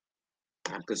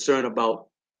 I'm concerned about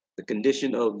the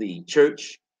condition of the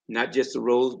church, not just the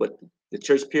roads, but the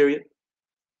church period,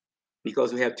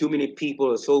 because we have too many people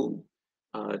who are so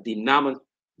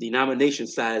denomination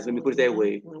size. Let me put it that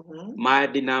way. My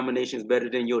denomination is better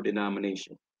than your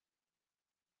denomination.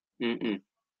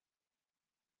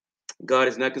 God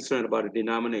is not concerned about a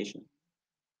denomination.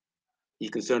 He's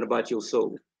concerned about your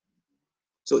soul.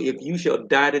 So if you shall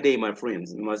die today, my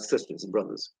friends and my sisters and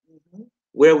brothers,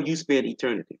 where will you spend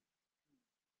eternity?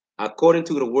 According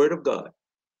to the word of God,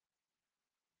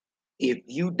 if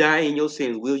you die in your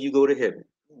sins, will you go to heaven?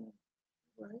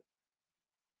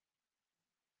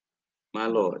 My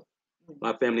Lord,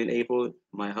 my family in April,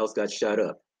 my house got shot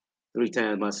up 3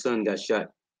 times. My son got shot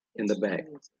in the back.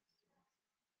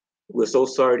 We're so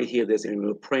sorry to hear this, and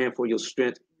we're praying for your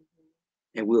strength,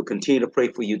 and we'll continue to pray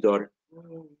for you, daughter.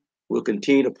 We'll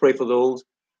continue to pray for those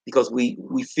because we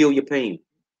feel your pain.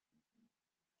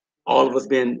 All of us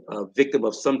been a victim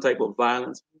of some type of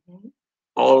violence.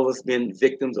 All of us been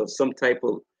victims of some type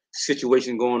of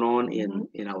situation going on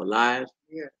in our lives.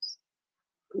 Yes.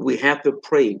 We have to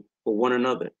pray for one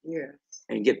another. Yes.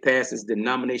 And get past this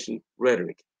denomination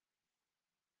rhetoric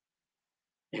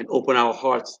and open our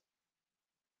hearts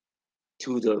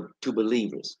to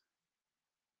believers.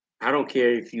 I don't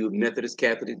care if you're Methodist,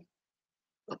 Catholic,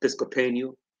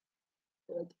 Episcopalian,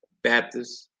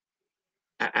 Baptist.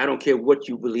 I don't care what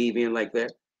you believe in like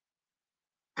that.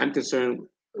 I'm concerned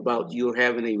about you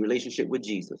having a relationship with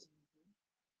Jesus.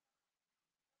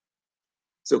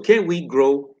 So can we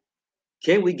grow?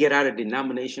 Can we get out of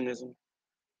denominationism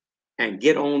and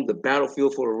get on the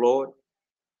battlefield for the Lord?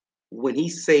 When he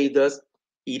saved us,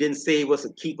 he didn't save us to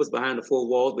keep us behind the 4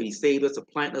 walls, but he saved us to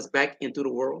plant us back into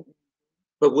the world.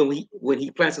 But when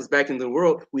he plants us back into the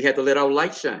world, we have to let our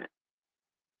light shine.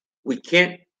 We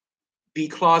can't be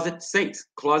closet saints,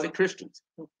 closet Christians.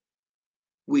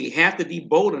 We have to be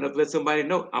bold enough to let somebody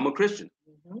know I'm a Christian,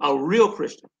 a real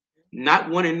Christian, not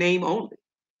one in name only.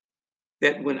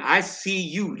 That when I see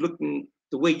you looking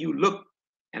the way you look,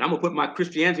 and I'm gonna put my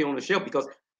Christianity on the shelf because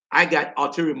I got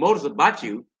ulterior motives about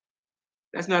you,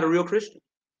 that's not a real Christian.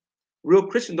 Real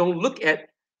Christians don't look at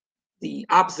the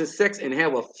opposite sex and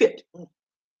have a fit.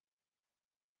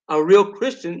 A real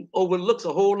Christian overlooks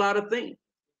a whole lot of things.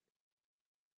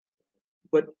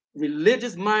 But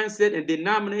religious mindset and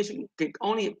denomination can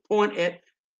only point at,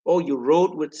 oh, you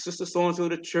rode with sister so-and-so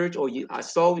to church, or I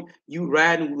saw you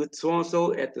riding with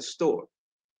so-and-so at the store.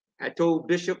 I told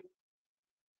Bishop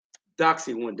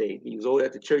Doxy one day, he was over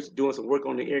at the church doing some work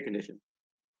on the air conditioning,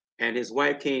 and his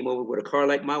wife came over with a car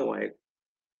like my wife.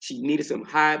 She needed some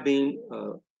high beam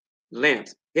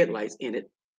lamps, headlights in it,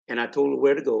 and I told her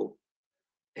where to go.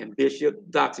 And Bishop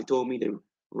Doxy told me to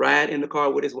ride in the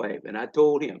car with his wife, and I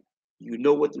told him, you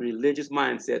know what the religious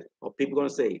mindset of people are going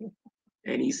to say.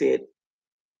 And he said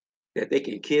that they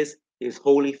can kiss his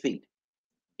holy feet.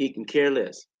 He can care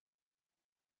less.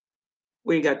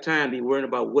 We ain't got time to be worrying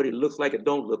about what it looks like or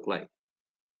don't look like.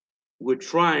 We're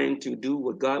trying to do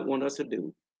what God wants us to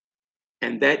do,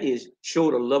 and that is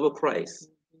show the love of Christ,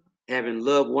 having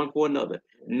love one for another,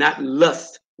 not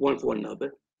lust one for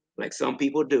another, like some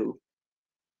people do,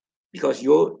 because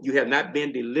you have not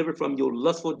been delivered from your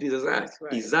lustful desires.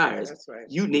 That's right.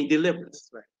 You need deliverance.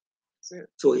 That's right. That's it.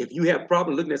 So if you have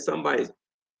problems looking at somebody's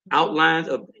outlines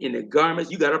in their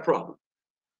garments, you got a problem.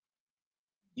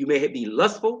 You may be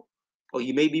lustful or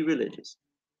you may be religious.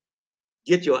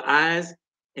 Get your eyes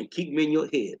and keep them in your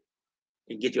head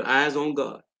and get your eyes on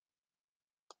God.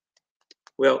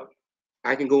 Well,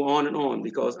 I can go on and on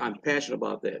because I'm passionate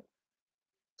about that.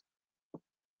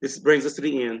 This brings us to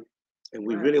the end, and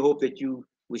we really hope that you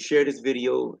will share this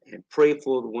video and pray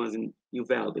for the ones in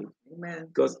Uvalde. Amen.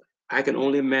 Because I can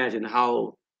only imagine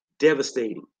how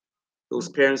devastating those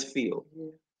parents feel.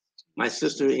 My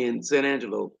sister in San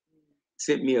Angelo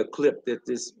sent me a clip that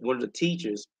one of the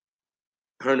teachers,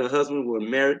 her and her husband were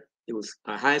married. It was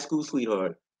a high school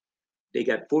sweetheart. They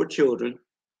got 4 children,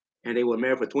 and they were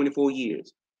married for 24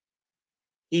 years.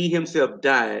 He himself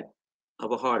died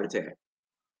of a heart attack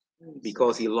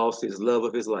because he lost his love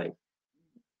of his life.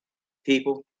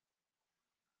 People,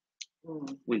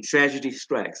 when tragedy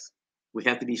strikes, we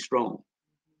have to be strong.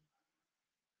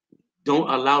 Don't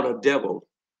allow the devil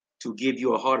to give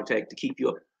you a heart attack to keep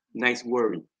your nights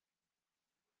worried.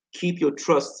 Keep your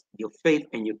trust, your faith,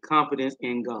 and your confidence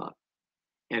in God.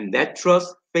 And that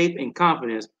trust, faith, and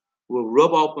confidence will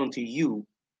rub off onto you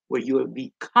where you will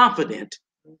be confident,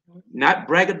 not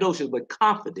braggadocious, but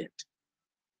confident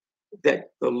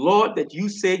that the Lord that you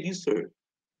said you serve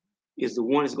is the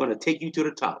one that's going to take you to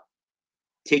the top,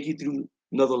 take you through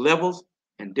another levels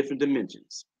and different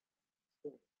dimensions.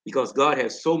 Because God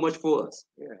has so much for us.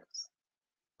 Yes.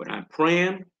 But I'm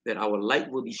praying that our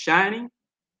light will be shining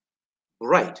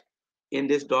bright in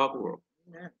this dark world.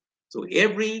 Amen. So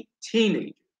every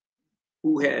teenager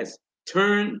who has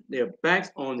turned their backs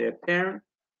on their parent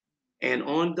and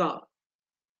on God,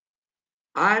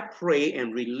 I pray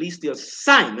and release the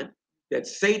assignment that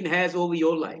Satan has over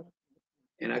your life.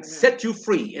 And I set you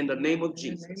free in the name of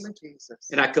Jesus. In the name of Jesus.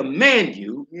 And I command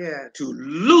you to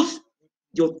loose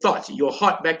your thoughts, your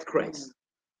heart back to Christ.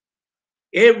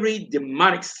 Every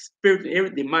demonic spirit,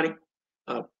 every demonic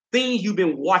thing you've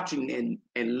been watching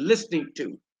and listening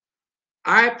to,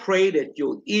 I pray that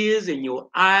your ears and your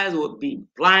eyes will be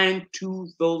blind to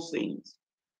those things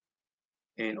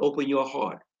and open your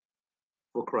heart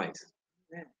for Christ.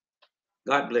 Amen.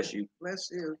 God bless you. Bless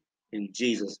you. In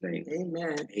Jesus' name.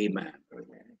 Amen. Amen.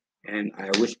 Amen. And I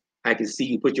wish I could see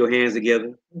you put your hands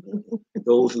together.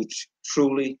 Those who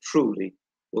truly, truly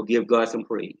will give God some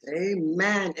praise.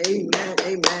 Amen. Amen.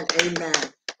 Amen. Amen.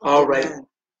 All right.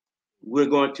 We're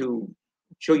going to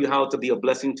show you how to be a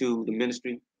blessing to the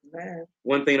ministry. Amen.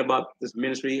 One thing about this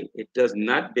ministry, it does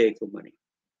not beg for money.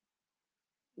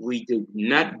 We do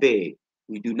not beg.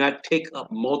 We do not take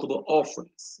up multiple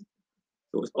offerings.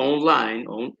 So it's online,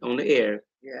 on the air,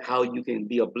 how you can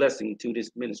be a blessing to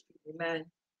this ministry. Amen.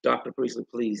 Dr. Priestley,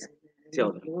 please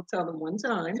tell them. We'll tell them one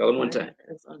time. Tell them one time.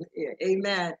 It's on the air.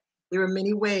 Amen. There are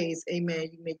many ways,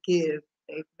 amen, you may give,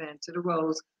 amen, to the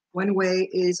Rose. One way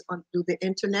is through the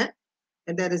internet,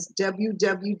 and that is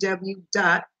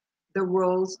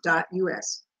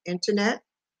www.therose.us. Internet,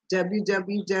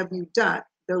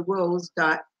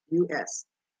 www.therose.us.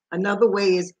 Another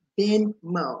way is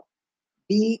Venmo.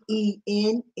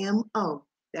 Benmo.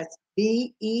 That's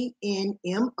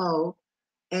Benmo.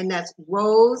 And that's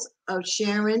Rose of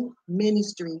Sharon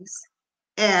Ministries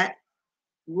at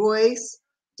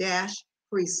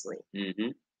Royce-Priestley.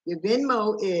 Your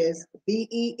Venmo is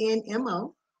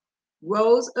Benmo,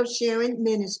 Rose of Sharon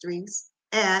Ministries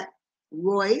at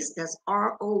Royce, that's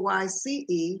Royce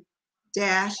 -Priestley,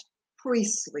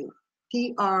 Priestly.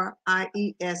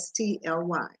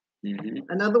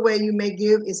 Another way you may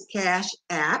give is Cash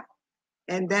App,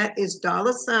 and that is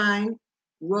 $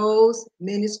 Rose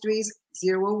Ministries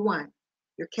 01.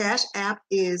 Your Cash App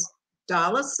is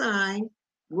 $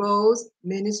 Rose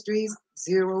Ministries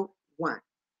 01.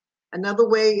 Another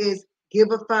way is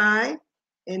Giveify,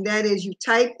 and that is you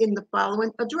type in the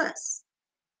following address: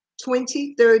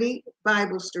 2030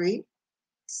 Bible Street,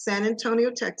 San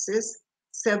Antonio, Texas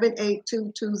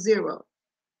 78220.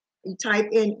 You type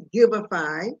in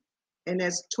Giveify, and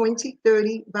that's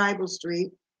 2030 Bible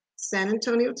Street, San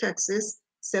Antonio, Texas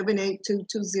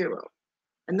 78220.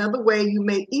 Another way you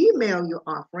may email your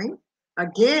offering,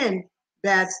 again,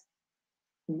 that's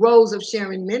Rose of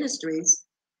Sharon Ministries,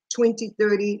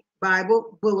 2030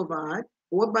 Bible Boulevard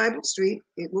or Bible Street.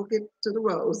 It will get to the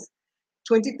Rose.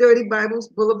 2030 Bible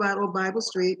Boulevard or Bible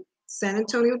Street, San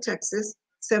Antonio, Texas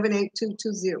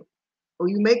 78220. Or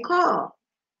you may call.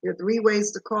 There are 3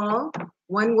 ways to call.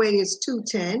 One way is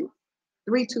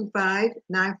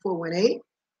 210-325-9418.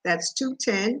 That's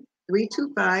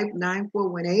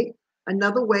 210-325-9418.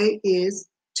 Another way is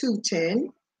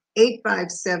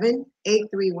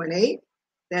 210-857-8318.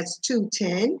 That's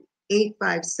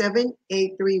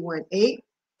 210-857-8318.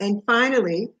 And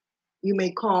finally, you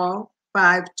may call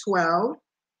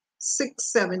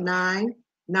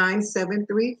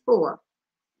 512-679-9734.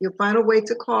 Your final way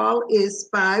to call is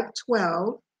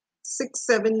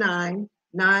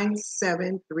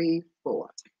 512-679-9734.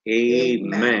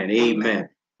 Amen. Amen.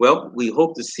 Well, we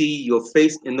hope to see your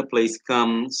face in the place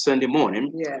come Sunday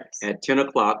morning at 10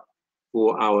 o'clock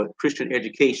for our Christian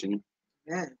education,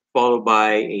 followed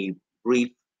by a brief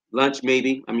lunch,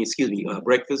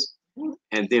 breakfast,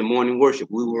 and then morning worship.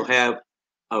 We will have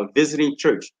a visiting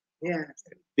church,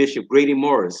 Bishop Grady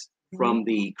Morris from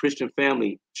the Christian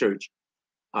Family Church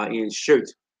in Shirt.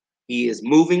 He is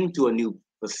moving to a new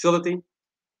facility.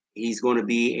 He's going to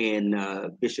be in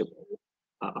Bishop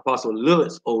Apostle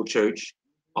Lillard's old church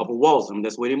off of Walsham.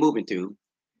 That's where they're moving to.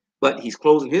 But he's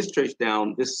closing his church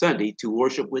down this Sunday to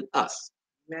worship with us.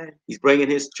 He's bringing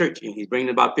his church in. He's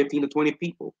bringing about 15 to 20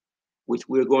 people, which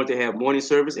we're going to have morning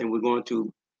service, and we're going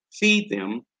to feed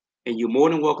them. And you're more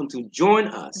than welcome to join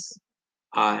us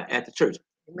at the church.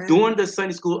 During the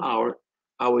Sunday school hour,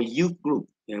 our youth group,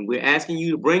 and we're asking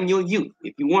you to bring your youth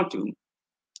if you want to,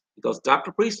 because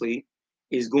Dr. Priestley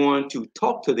is going to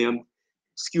talk to them,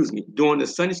 during the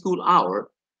Sunday school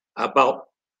hour about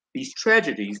these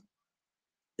tragedies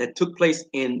that took place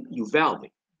in Uvalde.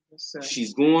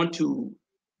 She's going to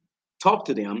talk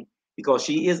to them because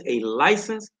she is a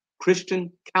licensed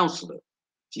Christian counselor.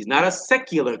 She's not a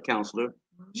secular counselor.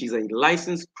 She's a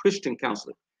licensed Christian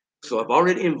counselor. So I've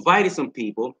already invited some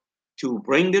people to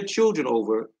bring their children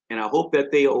over, and I hope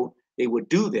that they would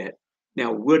do that.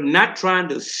 Now, we're not trying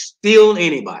to steal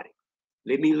anybody.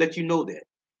 Let me let you know that,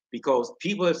 because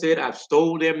people have said I've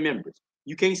stole their members.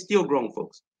 You can't steal grown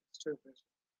folks.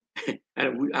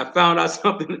 And I found out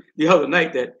something the other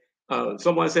night that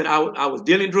someone said I was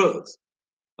dealing drugs.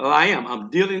 I am. I'm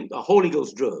dealing a Holy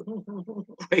Ghost drug.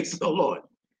 Praise the Lord.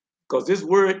 Because this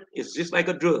word is just like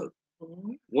a drug.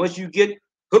 Once you get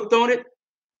hooked on it,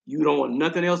 you don't want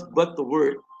nothing else but the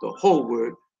word, the whole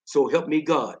word. So help me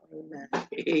God.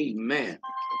 Amen.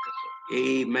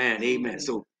 Amen. Amen.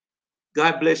 So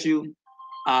God bless you.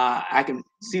 I can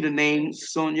see the name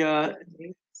Sonia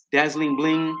Dazzling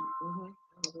Bling.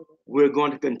 We're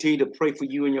going to continue to pray for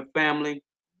you and your family.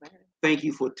 Thank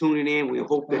you for tuning in. We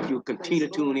hope that you'll continue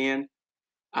to tune in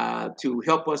to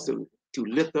help us to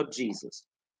lift up Jesus.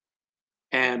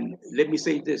 And let me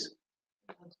say this.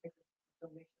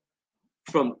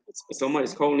 From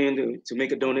somebody's calling in to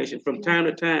make a donation. From time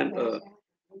to time,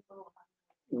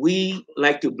 we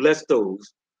like to bless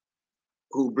those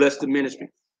who bless the ministry.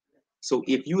 So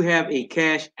if you have a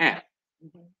cash app,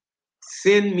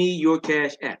 send me your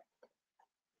cash app.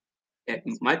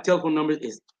 My telephone number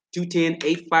is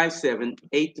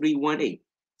 210-857-8318.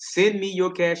 Send me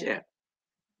your cash app,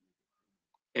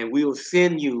 and we will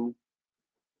send you.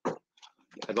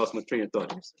 I lost my train of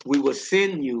thought. We will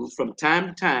send you from time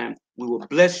to time. We will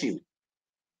bless you,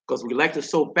 because we like to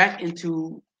sow back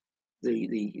into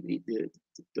the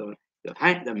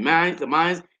minds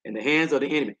and the hands of the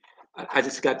enemy. I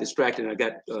just got distracted. I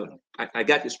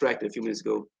got distracted a few minutes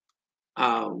ago.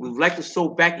 We would like to sow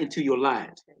back into your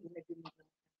lives.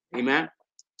 Amen.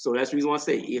 So that's the reason why I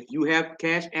say, if you have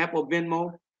Cash App or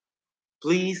Venmo,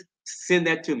 please send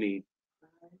that to me.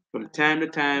 From time to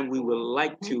time, we would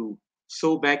like to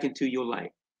sow back into your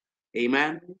life.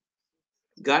 Amen.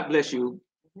 God bless you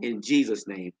in Jesus'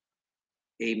 name.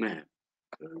 Amen.